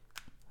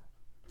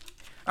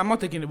 I'm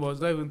not taking the bus.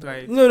 Don't even try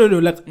it. no,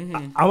 like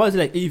Mhm. I was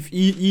like, if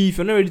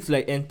you're not ready to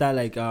like enter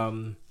like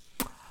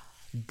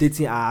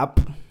dating app,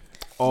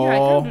 or Yeah, I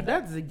can't do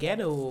that. It's the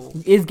ghetto.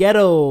 it's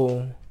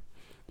ghetto.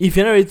 If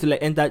you're not ready to like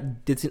enter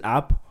dating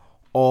app,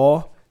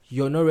 or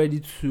you're not ready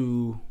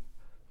to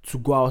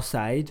go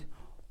outside,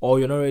 or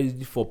you're not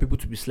ready for people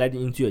to be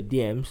sliding into your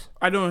DMs.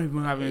 I don't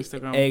even have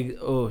Instagram.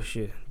 Oh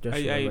shit! Just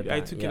remember I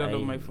that. took it out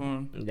of my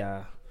phone. Yeah.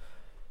 I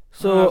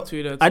So have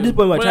Twitter at this too.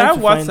 point, we're But trying I have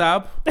to find.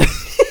 WhatsApp.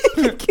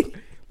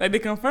 Like they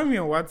can find me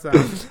on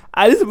WhatsApp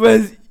At this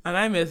point, and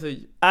I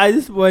message.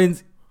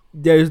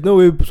 there is no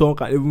way someone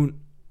can even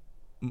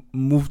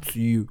move to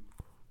you,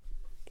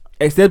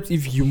 except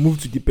if you move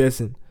to the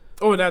person.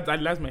 Oh,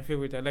 that's my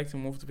favorite. I like to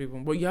move to people,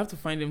 but you have to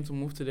find them to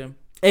move to them.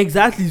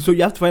 Exactly. So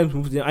you have to find them to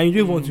move to them, and you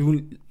don't want to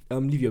Mm.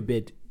 even leave your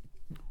bed,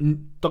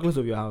 talk less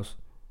of your house.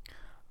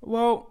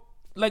 Well,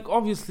 like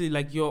obviously,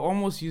 like you're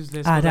almost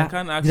useless. 'Cause I that-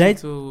 can't ask did I- you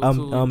to tell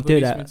you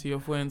release that- me to your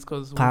friends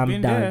because we've Calm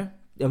been down. there.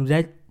 Did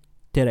I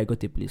tell you I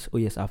got a place? Oh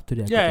yes, I've told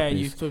you I got Yeah, a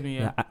place. you told me.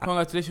 Yeah, Yeah,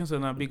 congratulations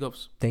on our big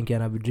ups. Thank you,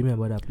 and I've been dreaming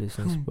about that place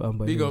since. But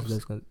Big anyways,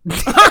 ups. let's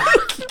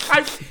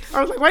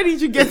I was like, why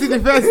didn't you get it the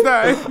first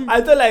time?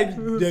 I thought like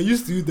they're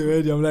used to it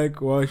already. I'm like,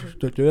 well,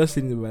 you're just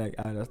sitting there, but like,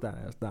 I understand.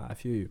 I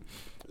feel you.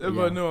 Yeah.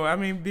 But no, I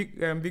mean,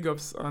 big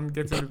ups on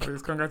getting the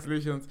place.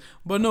 Congratulations.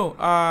 But no,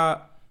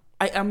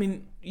 I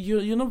mean,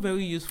 you're not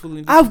very useful in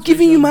this I've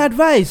given you situation. my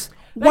advice.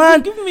 Like, One, you're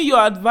giving me your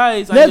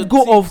advice. and let's your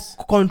go tips.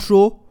 off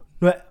control.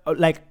 No,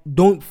 like,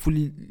 don't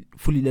fully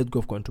let go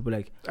of control, but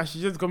like, I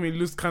should just got me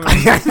loose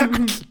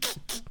cannon.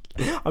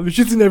 I'm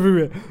shooting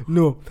everywhere.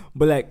 No,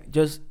 but like,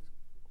 just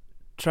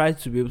try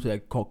to be able to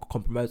like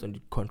compromise on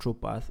the control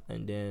path,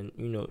 and then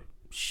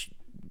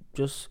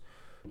just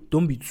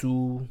don't be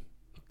too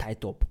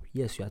tight up.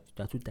 Yes, you're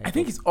too tight. I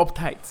think up. it's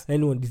uptight.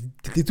 Anyone,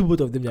 the two both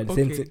of them are the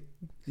same Okay. thing.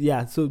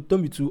 Yeah, so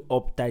don't be too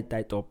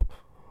tight up.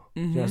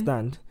 Mhm. You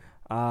understand?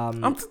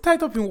 I'm too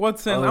tight up in what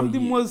sense? Oh, I'm the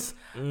yeah. most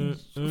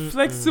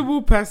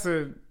flexible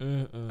person,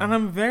 and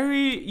I'm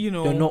very,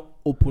 You're not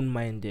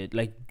open-minded.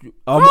 Like,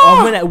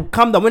 when I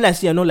calm down, when I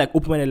say you're not like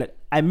open-minded, like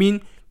I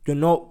mean you're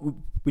not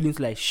willing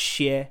to like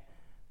share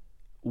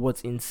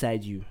what's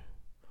inside you.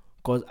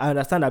 Cause I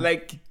understand that,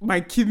 like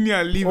my kidney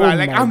and liver. Oh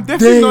like my I'm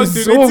definitely not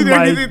days, donating oh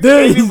my anything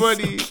days. to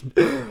anybody.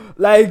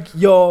 like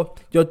your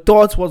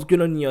thoughts, what's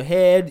going on in your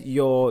head,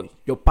 your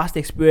past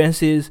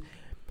experiences.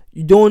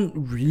 You don't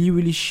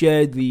really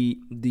share the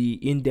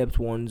in-depth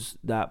ones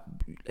that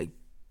like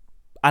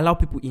allow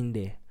people in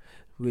there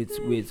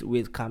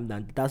with calm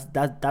down.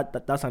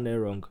 That sounded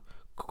wrong,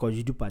 because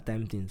you do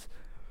part-time things.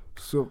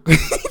 So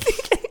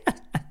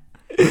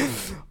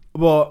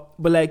but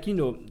like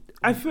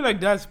I feel like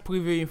that's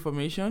private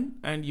information,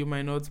 and you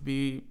might not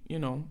be.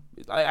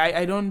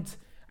 I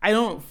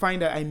don't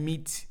find that I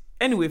meet.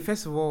 Anyway,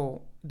 first of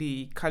all,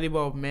 the caliber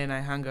of men I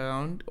hang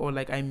around or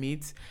like I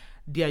meet,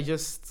 they are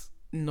just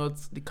not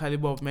the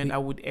caliber of men I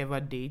would ever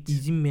date.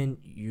 is it men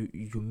you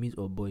meet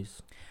or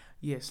boys?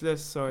 Yes,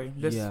 let's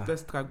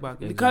track back.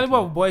 The Exactly. caliber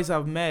of boys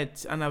I've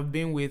met and I've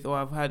been with or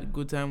I've had a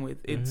good time with,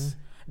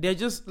 they're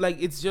just like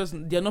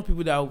they're not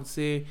people that I would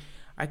say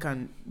I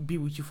can be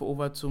with you for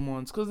over 2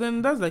 months, because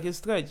then that's like a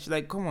stretch.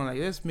 Like, come on, like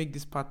let's make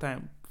this part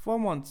time. 4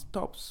 months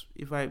tops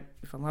if I'm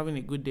having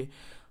a good day.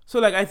 So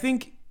like I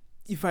think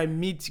if I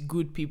meet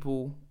good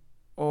people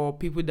or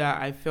people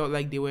that I felt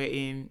like they were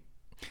in,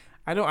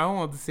 I don't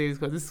want to say this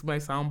because this might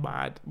sound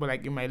bad, but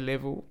like in my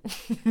level.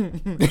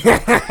 In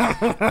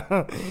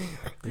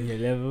your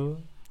level?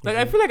 Like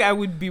I feel like I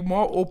would be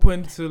more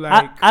open to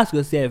like. Ask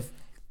yourself.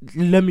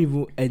 Let me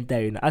even enter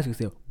in. Ask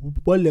yourself,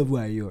 what level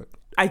are you at?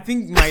 I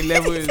think my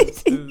level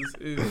is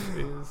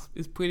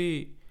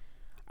pretty.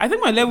 I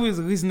think my level is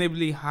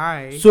reasonably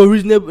high. So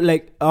reasonable,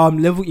 like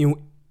level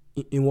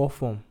in what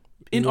form?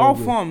 In all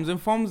forms, in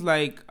forms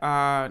like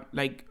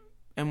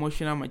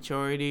emotional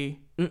maturity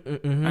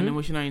and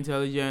emotional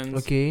intelligence.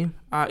 Okay.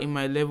 In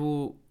my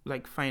level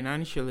like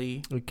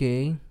financially.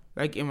 Okay.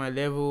 Like in my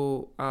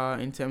level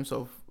in terms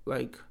of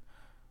like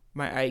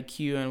my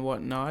IQ and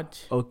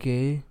whatnot.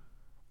 Okay.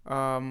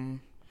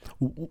 Um.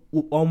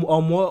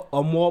 On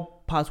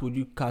what parts would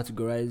you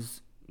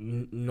categorize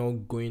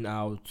not going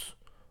out,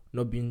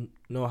 not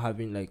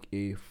having like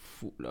a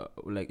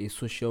like a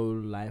social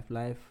life?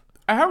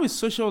 I have a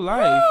social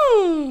life.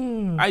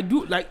 I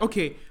do, like,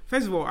 okay,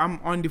 first of all, I'm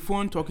on the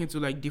phone talking to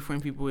like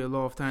different people a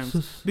lot of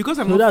times because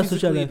I'm so not that's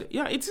social physically. life.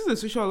 Yeah, it is a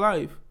social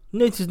life.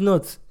 No, it is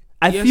not.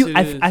 Yes, it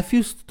is. I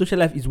feel social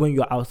life is when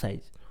you're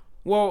outside.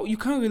 Well, you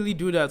can't really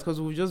do that because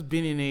we've just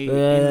been in in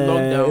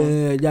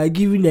lockdown. They're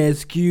giving an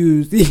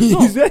excuse.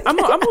 No, I'm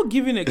not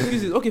giving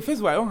excuses. Okay, first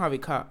of all, I don't have a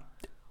car.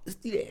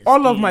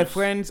 All of my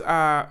friends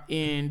are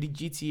in the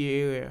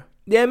GTA area.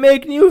 They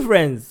make new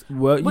friends.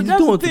 Well, But you that's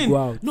don't the want thing. to go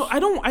out. No,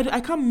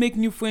 I can't make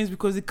new friends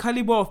because the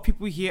caliber of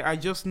people here are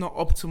just not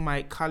up to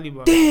my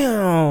caliber.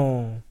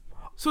 Damn.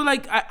 So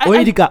like,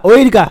 Oyedika.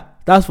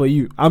 that's for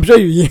you. I'm sure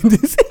you hear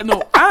this.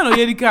 No, I and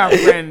Oyedika are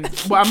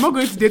friends, but I'm not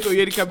going to date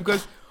Oyedika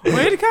because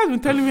Oyedika has been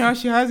telling me how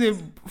she has a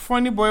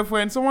funny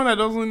boyfriend, someone that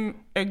doesn't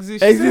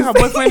exist. She said her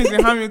boyfriend is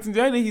in Hamilton,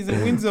 the other day he's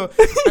in Windsor,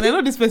 and I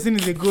know this person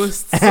is a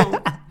ghost.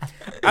 So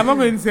I'm not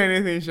going to say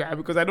anything, Sha,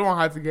 because I don't want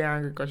her to get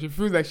angry because she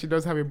feels like she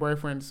does have a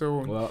boyfriend. So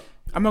Well,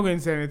 I'm not going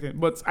to say anything,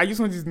 but I just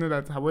want you to know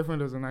that her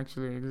boyfriend doesn't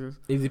actually exist.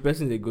 if the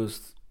person is a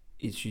ghost,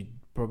 it should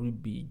probably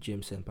be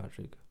James St.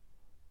 Patrick.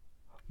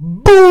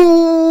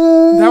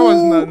 Boom! That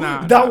was not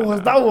nah. That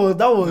was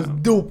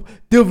dope.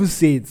 Dope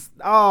says.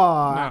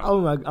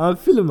 Oh my! I'm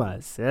feeling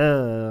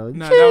myself.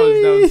 No,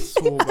 that was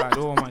so bad.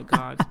 Oh my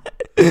god.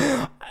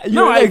 I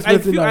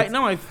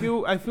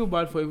feel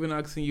bad for even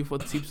asking you for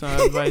tips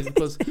and advice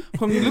because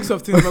from the looks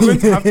of things, we're going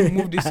to have to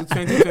move this to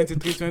 2023,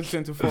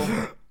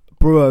 2024.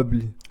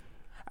 Probably.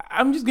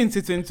 I'm just going to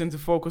say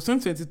 2024 because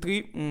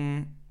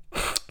 2023,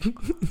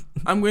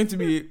 I'm going to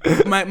be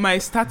my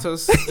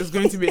status is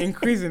going to be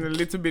increasing a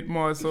little bit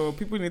more, so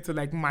people need to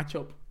like match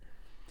up.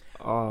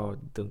 Oh,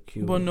 don't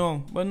kill But me.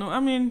 no, I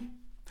mean,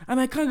 and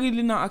I can't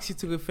really now ask you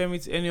to refer me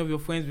to any of your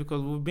friends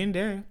because we've been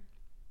there,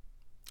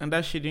 and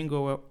that shit didn't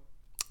go well.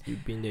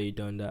 You've been there, you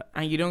done that.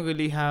 And you don't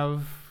really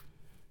have,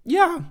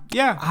 yeah.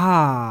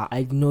 I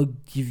did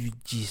not give you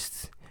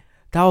gist.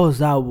 That was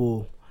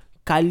how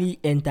Kali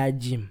entered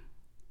gym.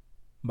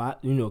 But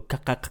you know,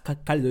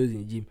 Kali was in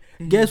the gym.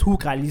 Mm-hmm. Guess who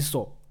Kali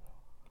saw?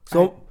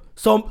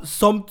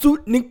 Some two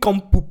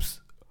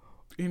nincompoops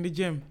in the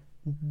gym.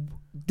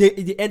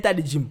 They entered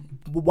the gym.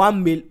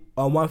 One male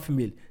and one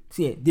female.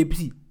 See,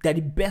 they're the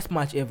best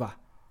match ever.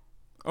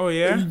 Oh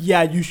yeah?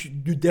 Yeah, you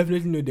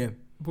definitely know them.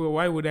 But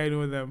why would I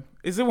know them?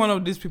 Is it one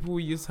of these people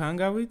we used to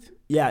hang out with?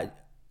 Yeah,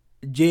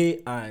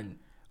 Jay and...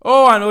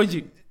 Oh, and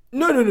OG.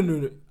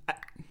 No.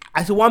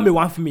 I said one male,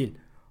 one female.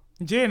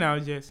 Jay now,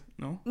 Jess.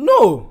 No?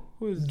 No.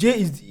 Who is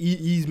Jay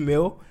is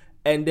male,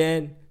 and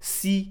then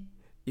C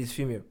is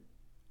female.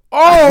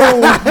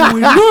 Oh,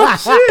 no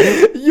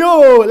shit.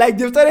 Yo, like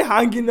they started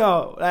hanging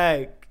out.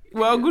 Like,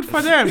 well, good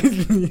for them.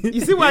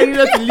 You see why I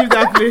needed to leave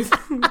that place?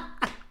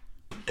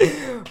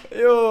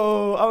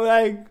 Yo, I'm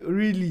like,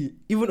 really?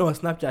 Even on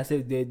Snapchat, I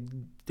said they're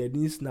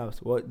doing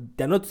snaps. Well,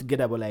 they're not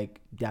together, but like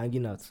they're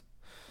hanging out.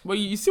 But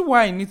you see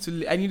why I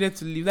needed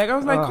to leave. Like I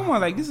was like, come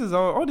on, like this is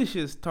all this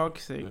shit is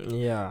toxic.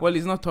 Yeah. Well,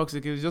 it's not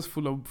toxic. It's just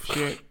full of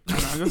shit. And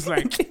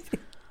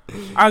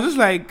I was just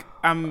like,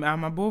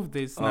 I'm above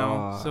this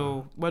now.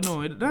 So, but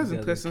no, that's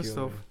interesting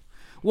stuff.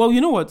 Well,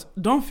 you know what?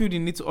 Don't feel the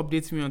need to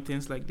update me on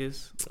things like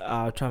this.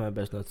 I'll try my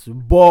best not to.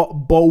 But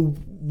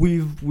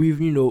we've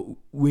you know,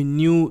 we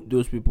knew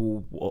those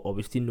people, or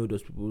we still know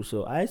those people.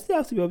 So I still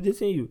have to be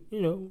updating you.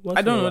 You know,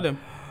 I don't know them.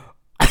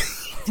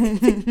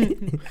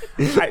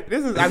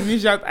 This is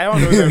amnesia. I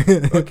don't know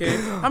them. Okay.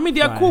 I mean,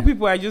 they are cool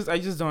people. I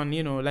just don't.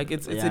 You know, like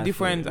it's a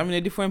different. I'm in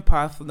a different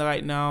path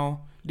right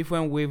now.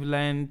 Different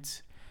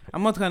wavelength.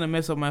 I'm not trying to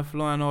mess up my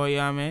flow and all.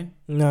 Yeah, man.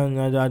 No,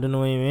 I don't know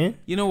what you mean.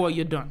 You know what?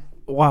 You're done.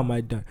 Why am I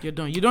done? You're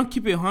done. You don't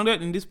keep it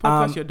 100 in this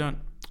podcast. You're done.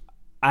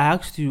 I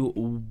asked you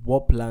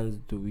what plans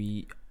are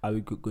we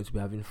going to be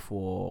having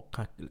for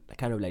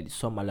kind of like the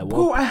summer? Like,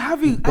 bro, I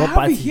have it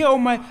here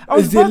on my. I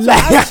was about to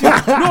ask you. No.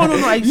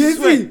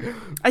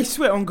 I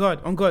swear on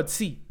God.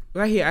 See,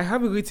 right here, I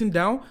have it written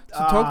down to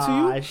talk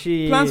to you.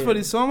 Shit. Plans for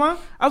the summer.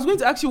 I was going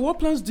to ask you what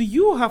plans do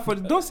you have for.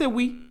 Don't say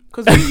we,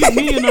 because me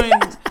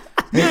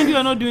and you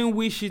are not doing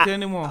we shit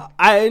anymore.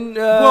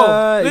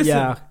 Bro, listen.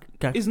 Yeah.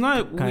 It's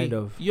not kind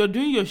of. You're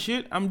doing your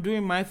shit, I'm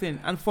doing my thing.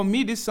 And for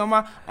me this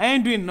summer, I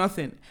ain't doing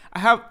nothing. I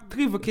have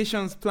 3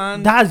 vacations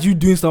planned. That's you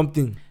doing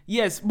something.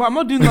 Yes, but I'm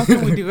not doing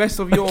nothing with the rest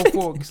of your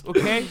folks,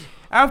 okay?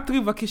 I have 3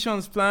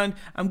 vacations planned.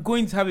 I'm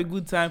going to have a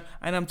good time,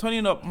 and I'm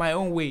turning up my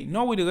own way.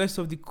 Not with the rest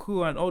of the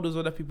crew and all those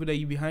other people that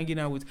you be hanging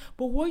out with.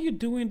 But what are you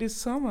doing this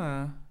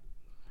summer?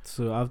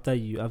 So after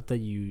you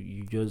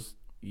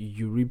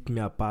ripped me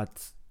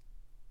apart,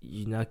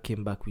 you now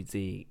came back with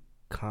a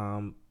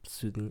calm,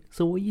 soothing.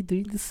 So what are you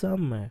doing this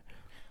summer?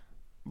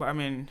 But I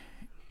mean,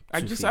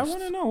 I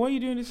want to know what are you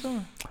doing this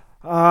summer.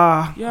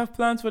 You have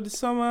plans for the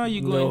summer?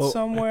 You going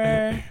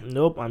somewhere?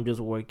 Nope, I'm just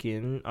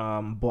working.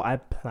 But I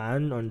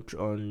plan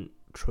on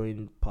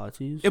throwing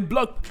parties. A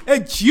block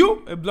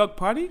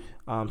party?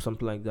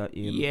 Something like that.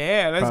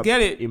 Let's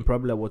get it. In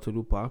probably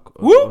Waterloo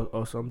Park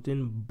or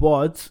something.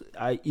 But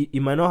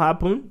it might not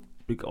happen.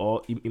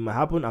 Or it might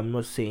happen. I'm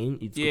not saying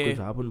it's going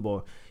to happen,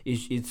 but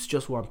it's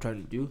just what I'm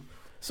trying to do.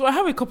 So I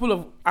have a couple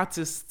of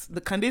artists.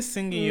 Can they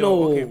sing in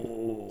your?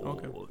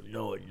 Okay.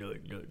 No.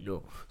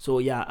 So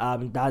yeah,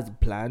 that's the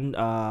plan.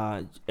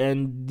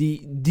 And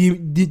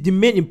the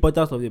main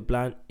importance of the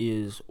plan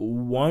is,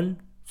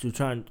 one, to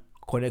try and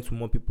connect with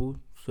more people,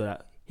 so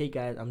that, hey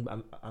guys,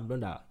 I'm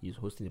done that he's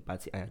hosting a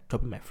party and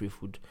dropping my free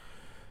food.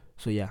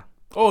 So yeah.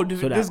 Oh,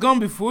 there's gonna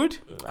be food?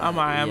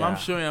 I'm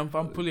showing. I'm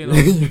pulling up.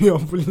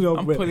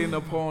 I'm pulling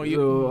up on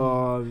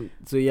you.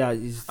 So yeah.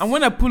 And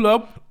when I pull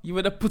up, you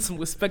better put some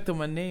respect on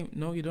my name.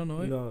 No, you don't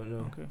know it? No.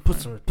 Okay. Put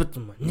some respect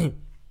on my name.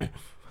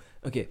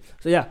 Okay.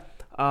 So yeah.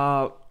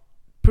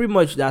 pretty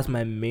much that's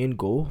my main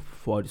goal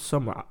for the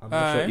summer. I'm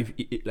not sure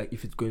Alright.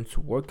 if it's going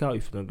to work out,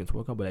 if it's not going to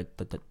work out, but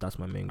like that's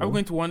my main Are goal. we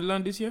going to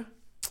Wonderland this year?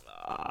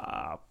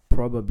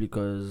 Probably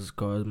because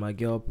my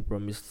girl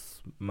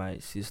promised my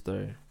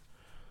sister.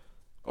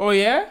 Oh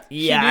yeah.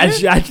 Yeah, did?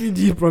 she actually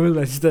did promise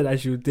my sister that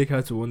she would take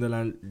her to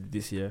Wonderland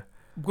this year.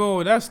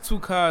 Bro, that's 2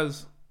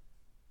 cars.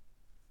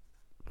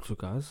 2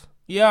 cars.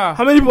 Yeah.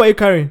 How many people are you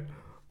carrying?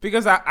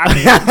 Because I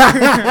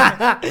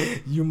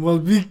You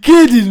must be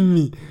kidding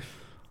me.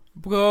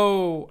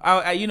 bro,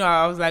 I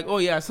was like, oh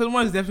yeah,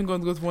 Solomon is definitely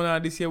going to go to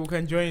Wonderland this year. We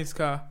can join his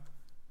car.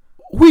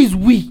 Who is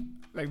we?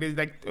 Like there's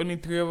like only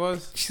 3 of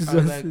us. Jesus I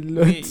was like,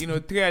 Lord. me,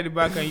 3 at the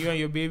back and you and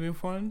your baby in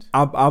front.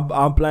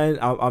 I'm planning.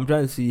 I'm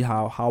trying to see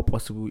how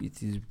possible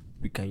it is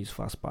we can use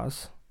fast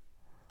pass.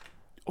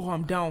 Oh,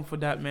 I'm down for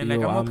that, man. Yo,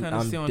 Like I'm I'm- not kind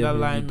of I'm stay on that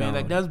definitely line, man.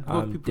 Like down. that's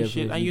broke I'm people shit.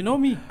 And definitely- you know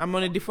me, I'm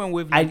on a different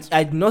wavelength.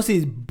 I did not say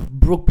it's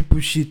broke people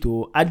shit,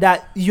 oh, and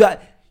that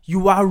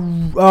you are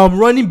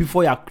running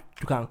before you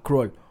can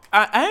crawl.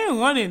 I ain't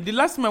running. The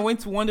last time I went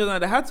to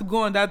Wonderland, I had to go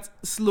on that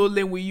slow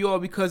lane with you all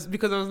because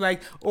I was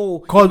like, oh,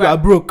 Cause we if I- are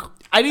broke.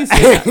 I didn't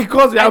say that.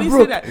 Because we I are didn't say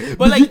broke. that.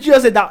 But But you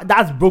just said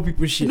that's broke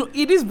people shit. No,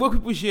 it is broke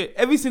people shit.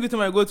 Every single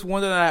time I go to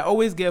Wonderland, I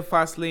always get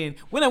fast lane.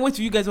 When I went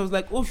to you guys, I was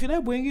like, oh, should I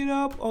bring it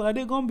up? Or are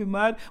they gonna be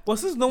mad? But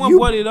since no one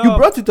brought it up, You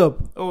brought it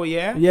up. oh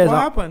yeah, Yes, what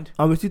I- happened?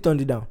 And we still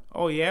turned it down.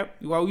 Oh yeah,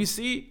 well you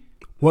see,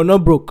 We're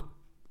not broke.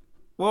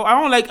 well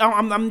I don't like.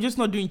 I'm just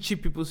not doing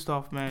cheap people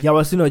stuff, man. Yeah,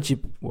 we're still not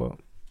cheap. Well,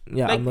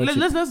 yeah, Like I'm not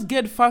cheap. let's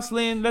get fast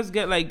lane. Let's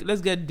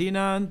get dinner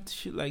and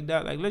shit like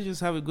that. Like let's just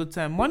have a good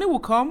time. Money will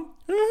come.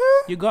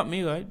 You got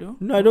me right, though.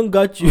 No, I don't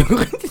got you.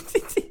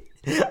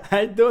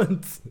 I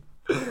don't.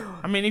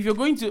 I mean, if you're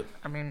going to,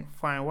 I mean,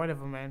 fine,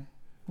 whatever, man.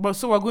 But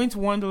so we're going to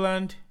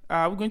Wonderland.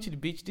 Are we going to the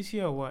beach this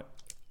year or what?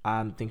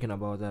 I'm thinking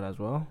about that as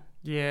well.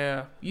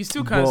 Yeah, you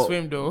still can't But-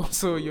 swim though,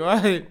 so you are.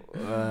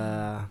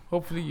 I'm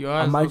Hopefully, you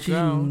are. actually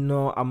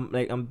no.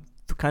 I'm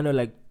kind of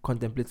like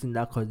contemplating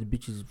that because the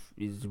beach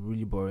is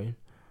really boring.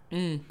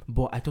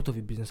 But I thought of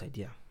a business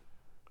idea.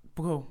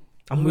 Bro,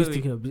 I'm always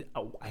really? thinking of.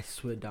 Oh, I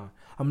swear down.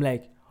 I'm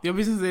like, your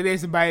business idea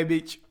is to buy a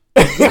beach.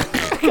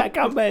 I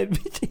can't buy a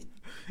beach.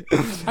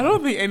 I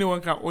don't think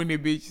anyone can own a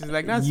beach. It's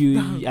like that's.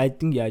 I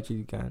think you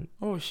actually can.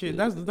 Oh shit,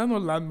 that's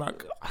not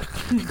landmark.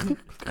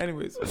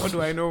 Anyways, what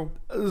do I know?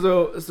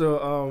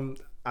 So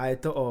I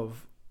thought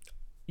of,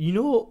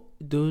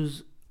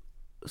 those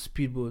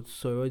speedboats.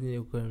 Sorry, what did they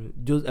call them?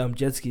 Those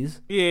jet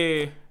skis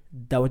Yeah,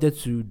 that wanted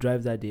to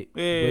drive that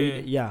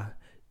day. yeah.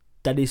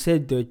 That they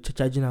said they're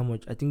charging how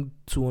much? I think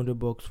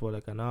 $200 for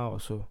like an hour or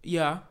so.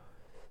 Yeah.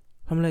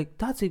 I'm like,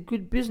 that's a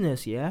good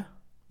business, yeah.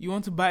 You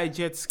want to buy a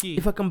jet ski?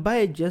 If I can buy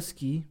a jet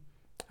ski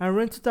and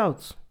rent it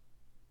out.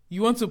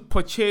 You want to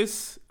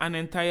purchase an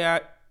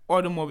entire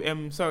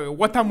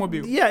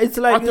watermobile. Yeah, it's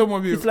like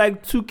Automobile. it's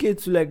like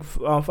 2K to like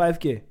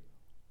 5K.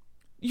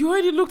 You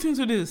already looked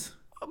into this.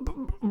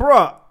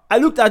 Bruh, I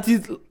looked at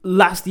it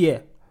last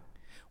year.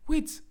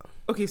 Wait.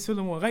 Okay,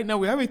 Solomon. Right now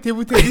we have a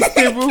table tennis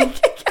table.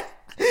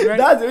 Right?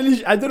 That's the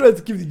only. I don't know where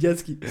to keep the jet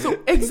ski. So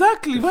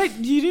exactly right.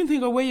 You didn't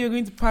think of where you're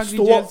going to park the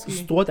jet ski.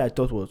 So what I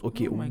thought was,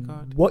 okay, Oh my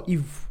God. what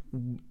if,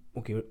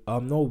 okay,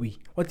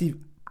 what if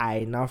I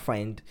now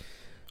find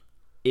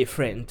a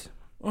friend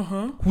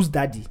whose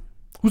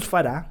whose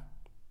father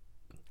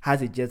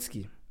has a jet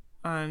ski,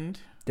 And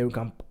then we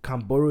can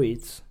borrow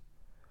it,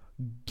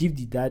 give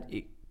the dad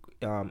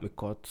a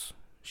cut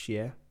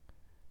share.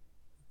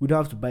 We don't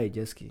have to buy a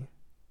jet ski.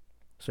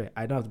 Sorry,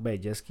 I don't have to buy a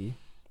jet ski,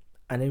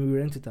 and then we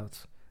rent it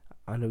out,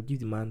 and I'll give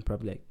the man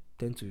probably like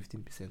 10 to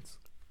 15%.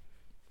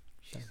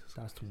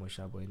 That's too much,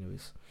 but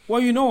anyways.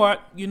 well, you know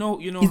what? You know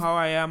how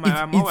I am.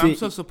 I'm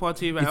so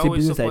supportive. I it's a always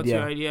business support idea.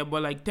 your idea.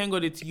 But like, thank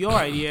God it's your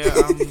idea.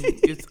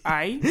 It's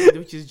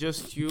which is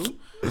just you.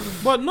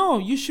 But no,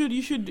 you should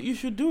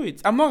do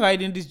it. I'm not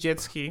riding this jet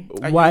ski.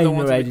 I Why just don't you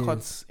want to be riding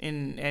caught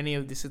in any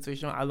of the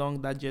situation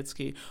along that jet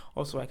ski.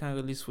 Also, I can't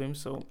really swim,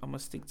 so I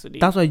must stick to the.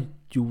 That's why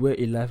you wear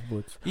a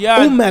lifeboat. Yeah.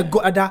 Oh my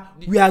God, Ada,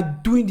 we are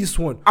doing this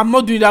one. I'm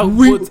not doing that.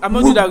 I'm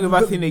not doing that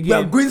river thing We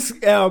are again.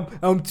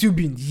 going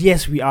tubing.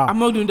 Yes, we are. I'm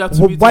not doing that.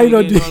 But why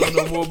not again.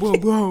 do- No,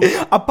 bro.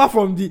 Apart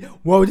from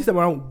this time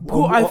around,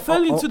 Bro, I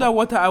fell into that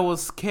water. I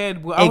was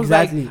scared, bro. I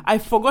Exactly. was like, I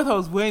forgot I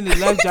was wearing a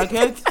life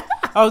jacket.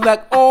 I was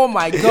like, oh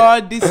my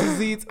God, this is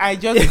it. I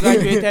just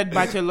graduated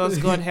bachelor's.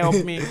 God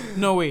help me.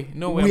 No way.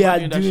 We I'm are not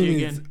doing that shit doing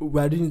again. it.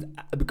 We are doing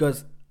it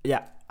because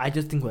I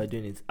just think we are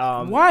doing it.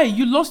 Why?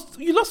 You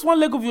lost one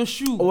leg of your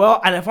shoe.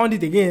 Well, and I found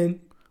it again.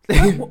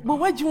 But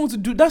why do you want to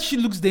do that? Shit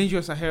looks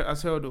dangerous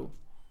as hell though.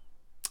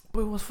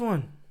 But it was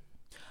fun.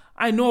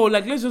 I know.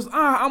 Like, let's just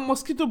a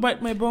mosquito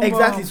bite my bum.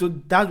 Exactly. So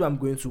that's what I'm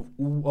going to.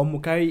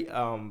 I'm carry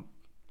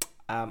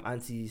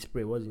anti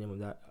spray. What's the name of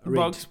that?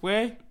 Bug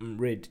spray.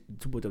 Red.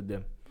 Both of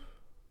them.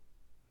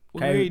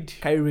 Raid.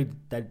 Carry red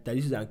that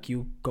uses and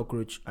kill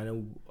cockroach, and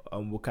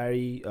then we'll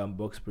carry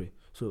bug spray.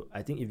 So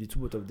I think if the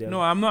both of them.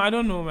 No, I'm not. I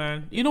don't know,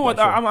 man. You know what?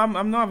 Sure.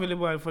 I'm not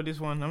available for this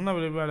one. I'm not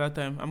available at that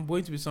time. I'm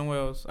going to be somewhere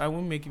else. I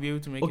won't be able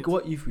to make Okay, it.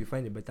 what if we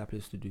find a better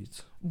place to do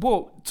it?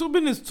 Bro,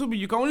 tubing is tubing.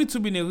 You can only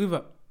tube in a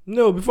river.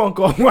 No, before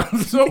Uncle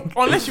Omo. So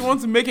unless you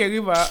want to make a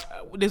river,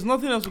 there's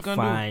nothing else we can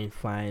do.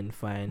 Fine.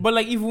 But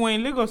like if we were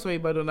in Lagos or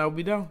Ibadan, I'll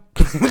be down.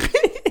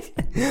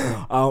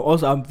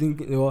 Also, I'm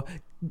thinking,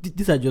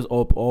 these are just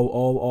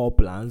all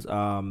plans.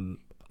 How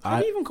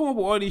do you even come up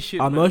with all this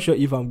shit? I'm man? not sure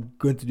if I'm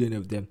going to do any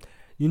of them.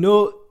 You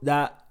know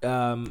that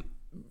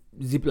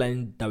zip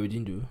line that we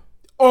didn't do.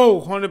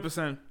 Oh,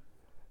 100%.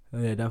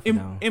 Oh, yeah, that for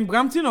now. In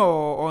Brampton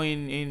or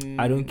in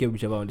I don't care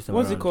whichever one. This time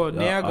what's it around. called?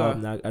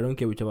 Niagara. I don't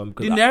care whichever one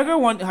because The Niagara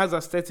one has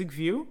aesthetic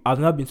view. I've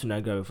not been to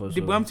Niagara before.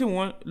 The So Brampton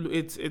one,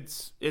 it's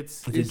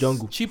a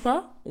jungle.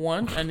 cheaper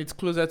one, and it's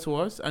closer to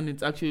us, and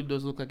it actually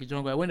does look like a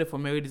jungle. I went there for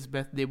Meredith's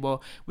birthday,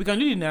 but we can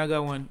do the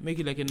Niagara one. Make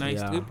it like a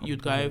nice trip. You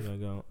drive.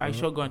 I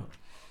shotgun.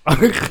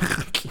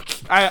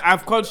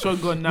 I've called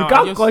shotgun now. You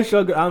can't call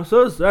shotgun. I'm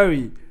so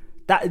sorry.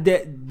 That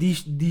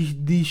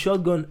the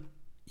shotgun,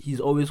 he's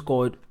always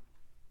called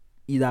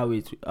either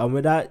way.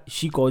 Whether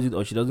she calls it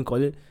or she doesn't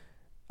call it,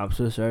 I'm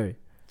so sorry.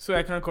 So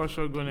I can't call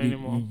shotgun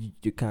anymore.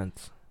 You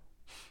can't.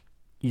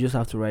 You just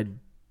have to ride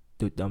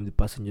the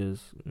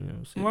passengers.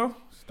 Well,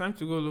 it's time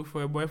to go look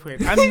for a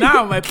boyfriend. And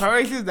now my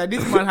priority is that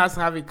this man has to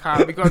have a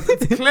car because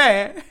it's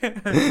clear.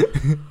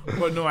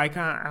 But no, I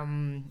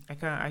can't.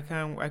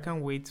 I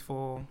can't wait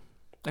for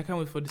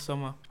the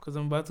summer because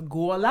I'm about to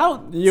go all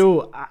out.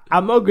 Yo,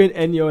 I'm not going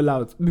any all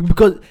out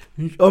because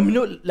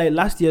like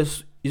last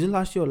year's. Is it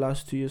last year or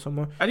last 2 years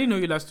summer? I didn't know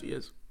you last 2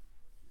 years.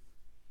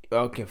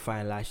 Okay,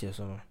 fine, last year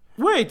summer.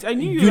 Wait, I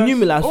knew you. You knew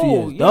me last 2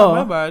 years. Oh,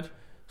 yeah, my bad.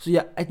 So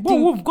yeah, I think. But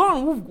we've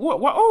gone.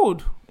 We're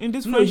old in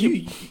this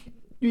friendship.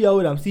 You are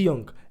old. I'm still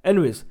young.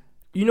 Anyways,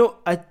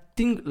 I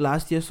think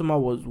last year summer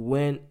was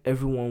when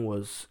everyone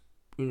was,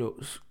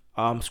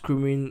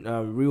 screaming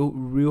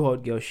real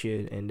hot girl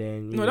shit, and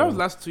then that was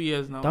last 2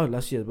 years now. That was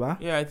last year, bah?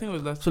 Yeah, I think it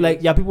was last. So like,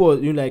 yeah, people were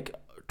like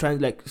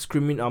trying like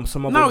screaming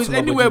summer. Now it's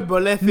anywhere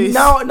but face.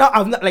 Now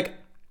I'm not like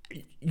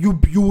you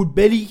would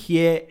barely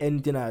hear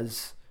anything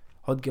as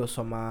hot girl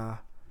summer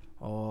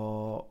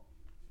or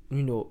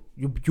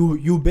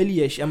you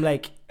barely hear I'm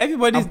like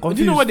everybody's. Do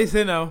you know what they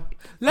say now?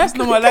 Let's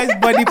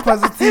normalize body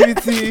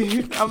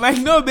positivity. I'm like,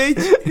 no, bitch,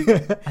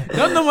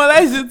 don't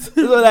normalize it.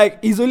 So like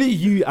it's only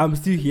you. I'm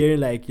still hearing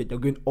like you're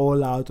going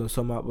all out on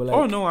summer, but like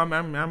oh no,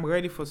 I'm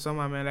ready for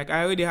summer, man. Like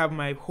I already have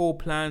my whole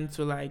plan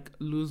to like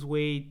lose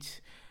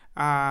weight.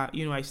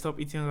 I stopped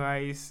eating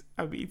rice.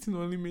 I've been eating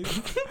only meat.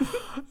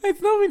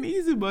 It's not been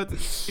easy, but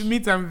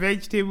meat and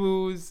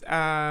vegetables.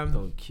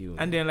 And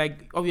then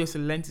like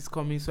obviously Lent is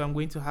coming, so I'm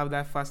going to have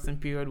that fasting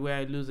period where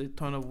I lose a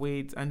ton of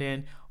weight. And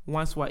then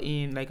once we're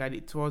in, like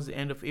towards the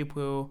end of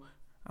April,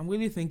 I'm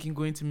really thinking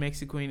going to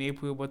Mexico in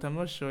April, but I'm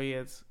not sure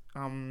yet.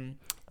 And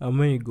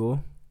when you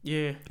go,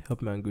 yeah,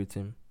 help me and greet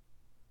him.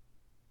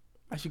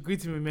 I should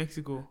greet him in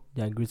Mexico.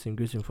 Yeah, greet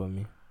him for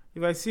me.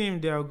 If I see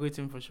him there, I'll greet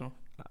him for sure.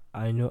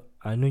 I know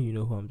you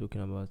know who I'm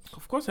talking about.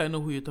 Of course I know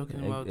who you're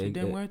talking about.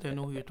 Damn right I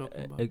know who you're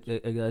talking about.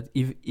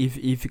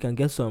 If you can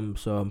get some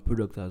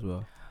product as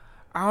well.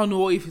 I don't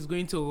know if he's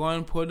going to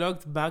run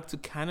product back to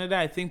Canada.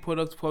 I think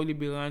products probably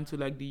be run to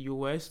like the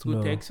US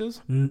through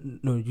Texas.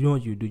 No, you know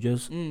what you do?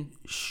 Just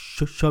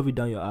shove it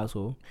down your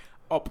asshole.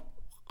 Up.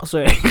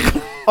 Sorry.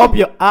 Up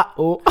your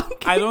asshole.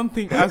 I don't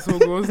think asshole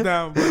goes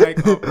down, but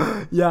like up.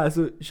 Yeah,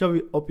 so shove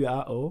it up your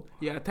asshole.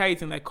 Yeah, tie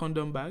it in like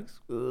condom bags.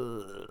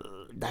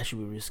 That should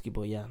be risky,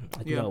 but yeah,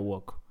 I think that'll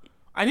work.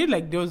 I need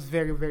like those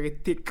very, very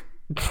thick.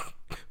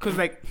 Because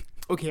like,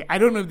 okay, I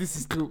don't know if this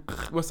is true,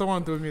 but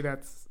someone told me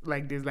that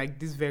like there's like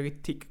this very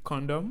thick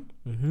condom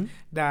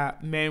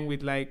that men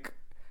with like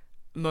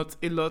not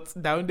a lot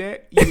down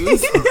there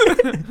use.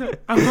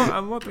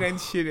 I'm not trying to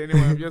shit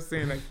anymore. I'm just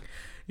saying like,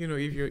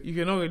 if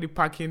you're not really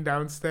packing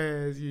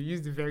downstairs, you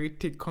use the very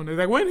thick condom.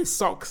 Like when it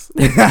sucks.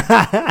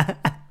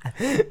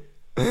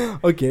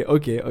 Okay.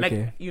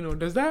 Like,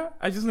 does that?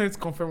 I just wanted to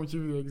confirm with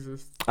you if it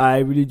exists. I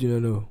really do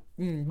not know.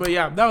 But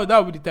yeah, that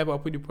would be the type I'll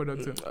put the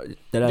product in. Just so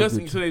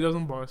that it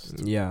doesn't burst.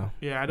 Yeah.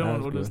 Yeah, I don't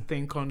want all those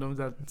thin condoms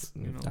that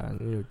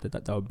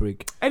that'll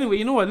break. Anyway,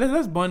 you know what?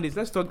 Let's bond this.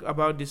 Let's talk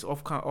about this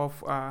off.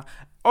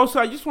 Also,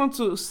 I just want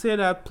to say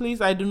that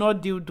please, I do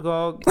not do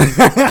drugs.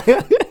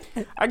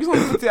 I just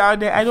want to put it out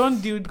there. I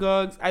don't do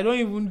drugs. I don't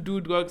even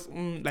do drugs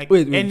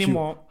wait,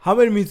 anymore. How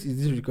many minutes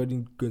is this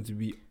recording going to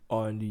be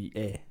on the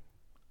air?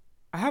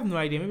 I have no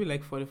idea. Maybe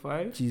like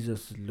 45.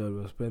 Jesus Lord,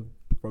 we've spent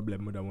probably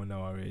more than 1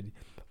 hour already.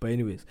 But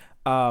anyways,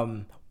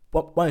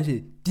 what I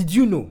say? Did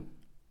you know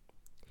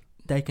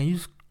that you can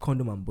use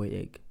condom and boy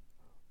egg?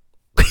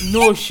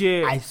 No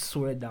shit. I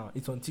swear down.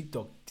 It's on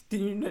TikTok.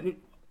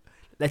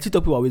 Like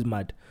TikTok people are always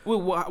mad. Wait,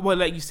 what?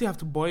 Like you still have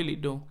to boil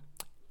it though.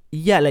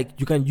 Yeah, like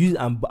you can use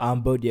and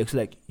boil the egg. So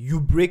like you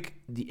break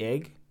the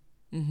egg,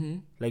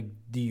 like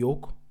the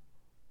yolk,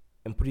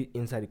 and put it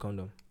inside the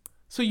condom.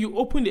 So you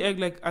open the egg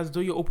like as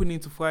though you're opening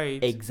to fry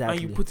it. Exactly.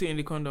 And you put it in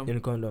the condom. In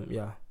the condom,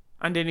 yeah.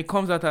 And then it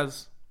comes out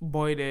as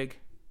boiled egg.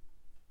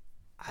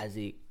 As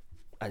a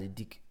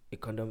dick, a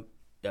condom,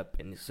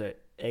 penis,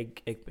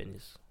 egg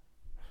penis.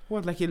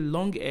 What, like a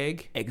long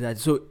egg?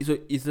 Exactly. So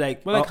it's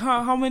like. But like,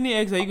 how many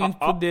eggs are you going to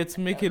put there to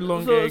make a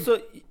long egg?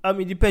 So I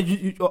mean, it depends.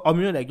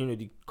 Like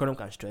the condom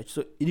can stretch.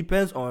 So it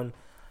depends on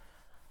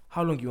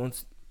how long you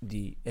want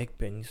the egg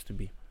pennies to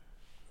be.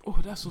 Oh,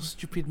 that's so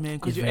stupid, man.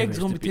 Because It's your very, eggs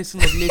very gonna be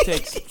tasting like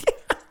latex.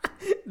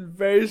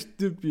 Very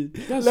stupid.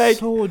 That's like,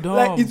 so dumb.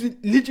 Like it will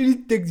literally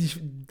take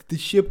the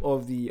shape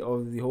of the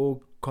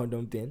whole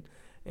condom thing,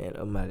 and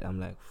I'm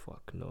like,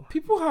 fuck no.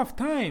 People have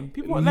time.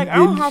 People You like, I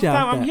don't literally have have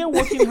time. I'm that. here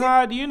working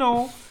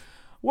hard.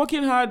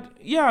 Working hard.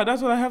 Yeah,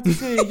 that's what I have to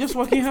say. Just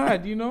working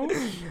hard.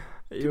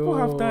 People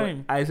have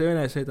time. When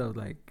I said, I was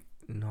like,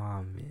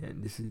 nah, man,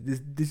 this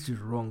is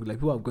wrong. Like,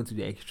 people have gone to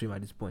the extreme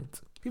at this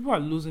point. People are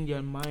losing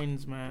their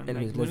minds, man.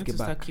 Anyways, Like, we let's need get to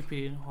start back.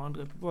 keeping it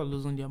 100. People are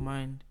losing their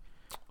mind.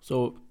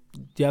 So, do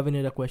you have any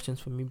other questions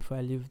for me before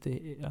I leave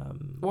the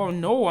Well,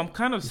 no, I'm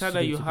kind of the sad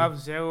that you student have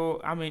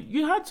zero. I mean,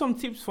 you had some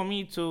tips for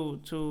me to.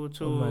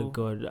 Oh my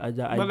god, I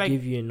But, like,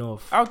 give you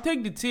enough. I'll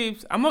take the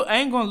tips. I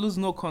ain't gonna lose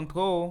no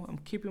control. I'm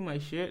keeping my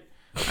shit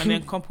and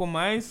then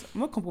compromise.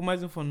 I'm not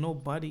compromising for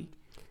nobody.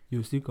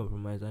 You still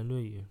compromise. I know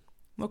you.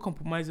 I'm not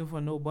compromising for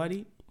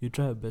nobody. You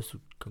try your best to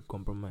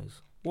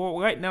compromise. Well,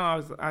 right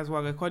now, as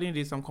we're recording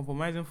this, I'm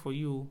compromising for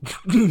you.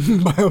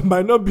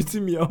 by not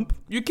beating me up.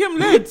 You came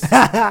late.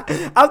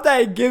 After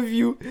I gave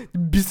you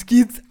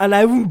biscuits and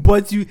I even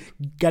bought you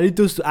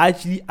Galitos to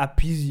actually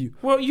appease you.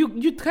 Well,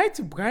 you tried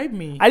to bribe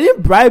me. I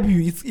didn't bribe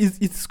you.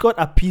 It's called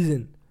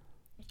appeasing.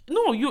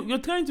 No, you're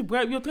trying to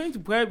bribe. You're trying to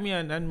bribe me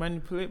and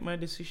manipulate my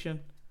decision.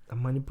 I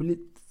manipulate.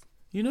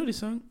 You know the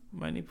song?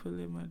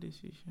 Manipulate my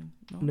decision.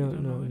 No, you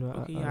don't know it?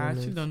 no, Okay, I I don't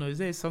actually know. don't know. Is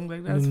there a song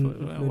like that? No,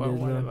 Well,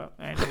 there's whatever.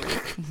 Anyway.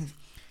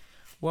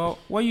 Well,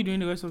 what are you doing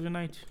the rest of the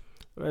night?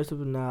 Rest of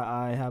the night,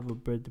 I have a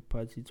birthday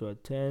party to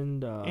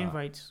attend.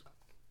 Invites.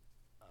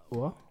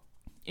 What?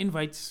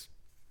 Invites.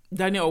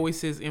 Daniel always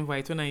says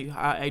invites when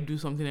I do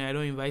something and I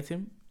don't invite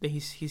him. Then he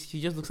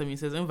just looks at me and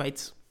says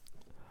invites.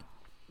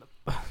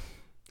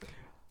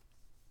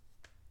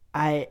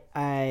 I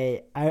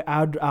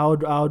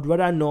would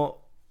rather not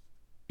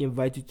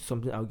invite you to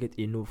something I'll get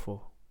a no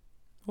for.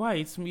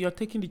 Why? You're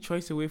taking the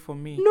choice away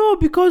from me. No,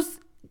 because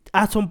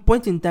at some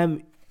point in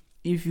time,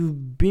 if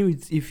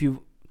you've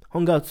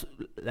hung out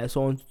like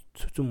someone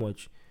too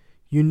much,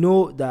 you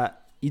know that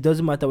it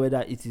doesn't matter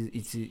whether it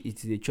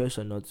is a choice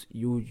or not.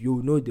 You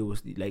know there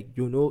was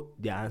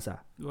the answer.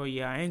 Oh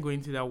yeah, I ain't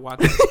going to that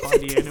workers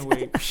party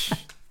anyway.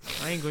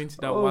 I ain't going to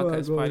that Oh my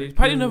workers God, party.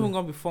 Party yeah. not even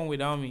gonna be fun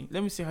without me.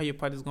 Let me see how your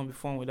party's gonna be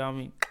fun without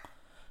me.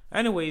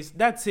 Anyways,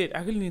 that's it.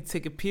 I really need to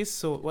take a piss,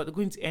 so we're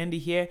going to end it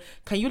here.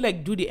 Can you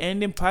do the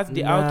ending part,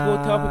 the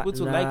outro, tell people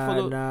to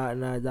follow?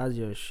 Nah, that's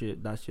your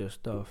shit. That's your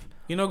stuff.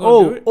 You're not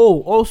gonna do it?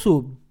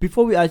 Also,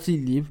 before we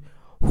actually leave,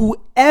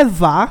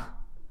 whoever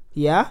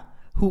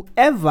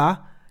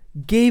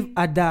gave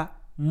Ada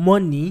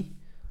money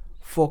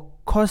for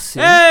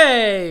cursing,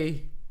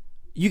 Hey!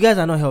 you guys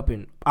are not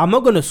helping. I'm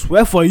not gonna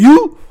swear for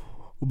you,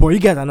 but you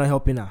guys are not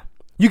helping her.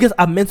 You guys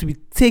are meant to be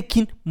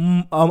taking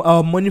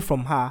money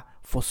from her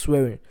for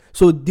swearing.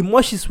 So the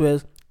more she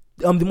swears,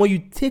 the more you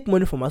take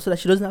money from her so that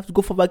she doesn't have to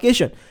go for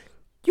vacation.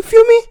 You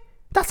feel me?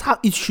 That's how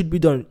it should be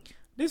done.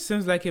 This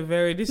seems like a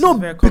very Because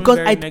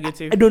very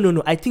negative. I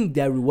don't. I think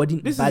they are rewarding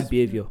bad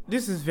behavior.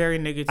 This is very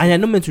negative. And you're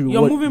not meant to You're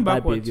reward moving bad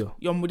backwards.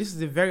 behavior. This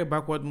is a very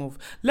backward move.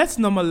 Let's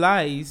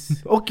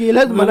normalize Okay,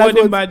 let's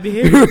rewarding bad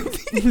behavior.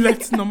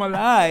 Let's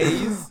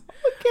normalize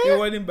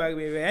rewarding bad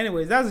behavior.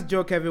 Anyways, that's a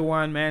joke,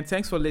 everyone, man.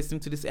 Thanks for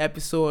listening to this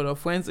episode of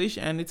Friends-ish,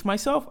 and it's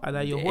myself,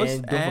 Ada, your host.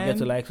 And don't forget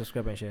to like,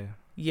 subscribe, and share.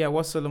 Yeah,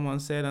 what Solomon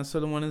said, and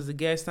Solomon is the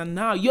guest. And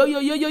now,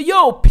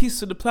 yo, peace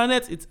to the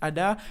planet. It's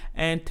Ada,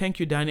 and thank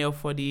you, Daniel,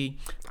 for the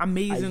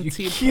amazing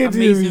tip,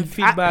 amazing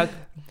feedback.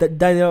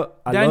 Daniel,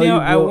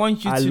 I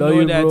want you to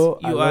know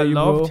that you are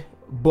loved,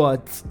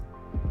 but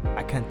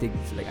I can't take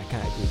this. I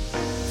can't agree.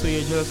 So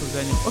you're jealous of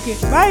Daniel. Okay,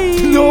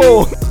 bye.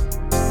 No.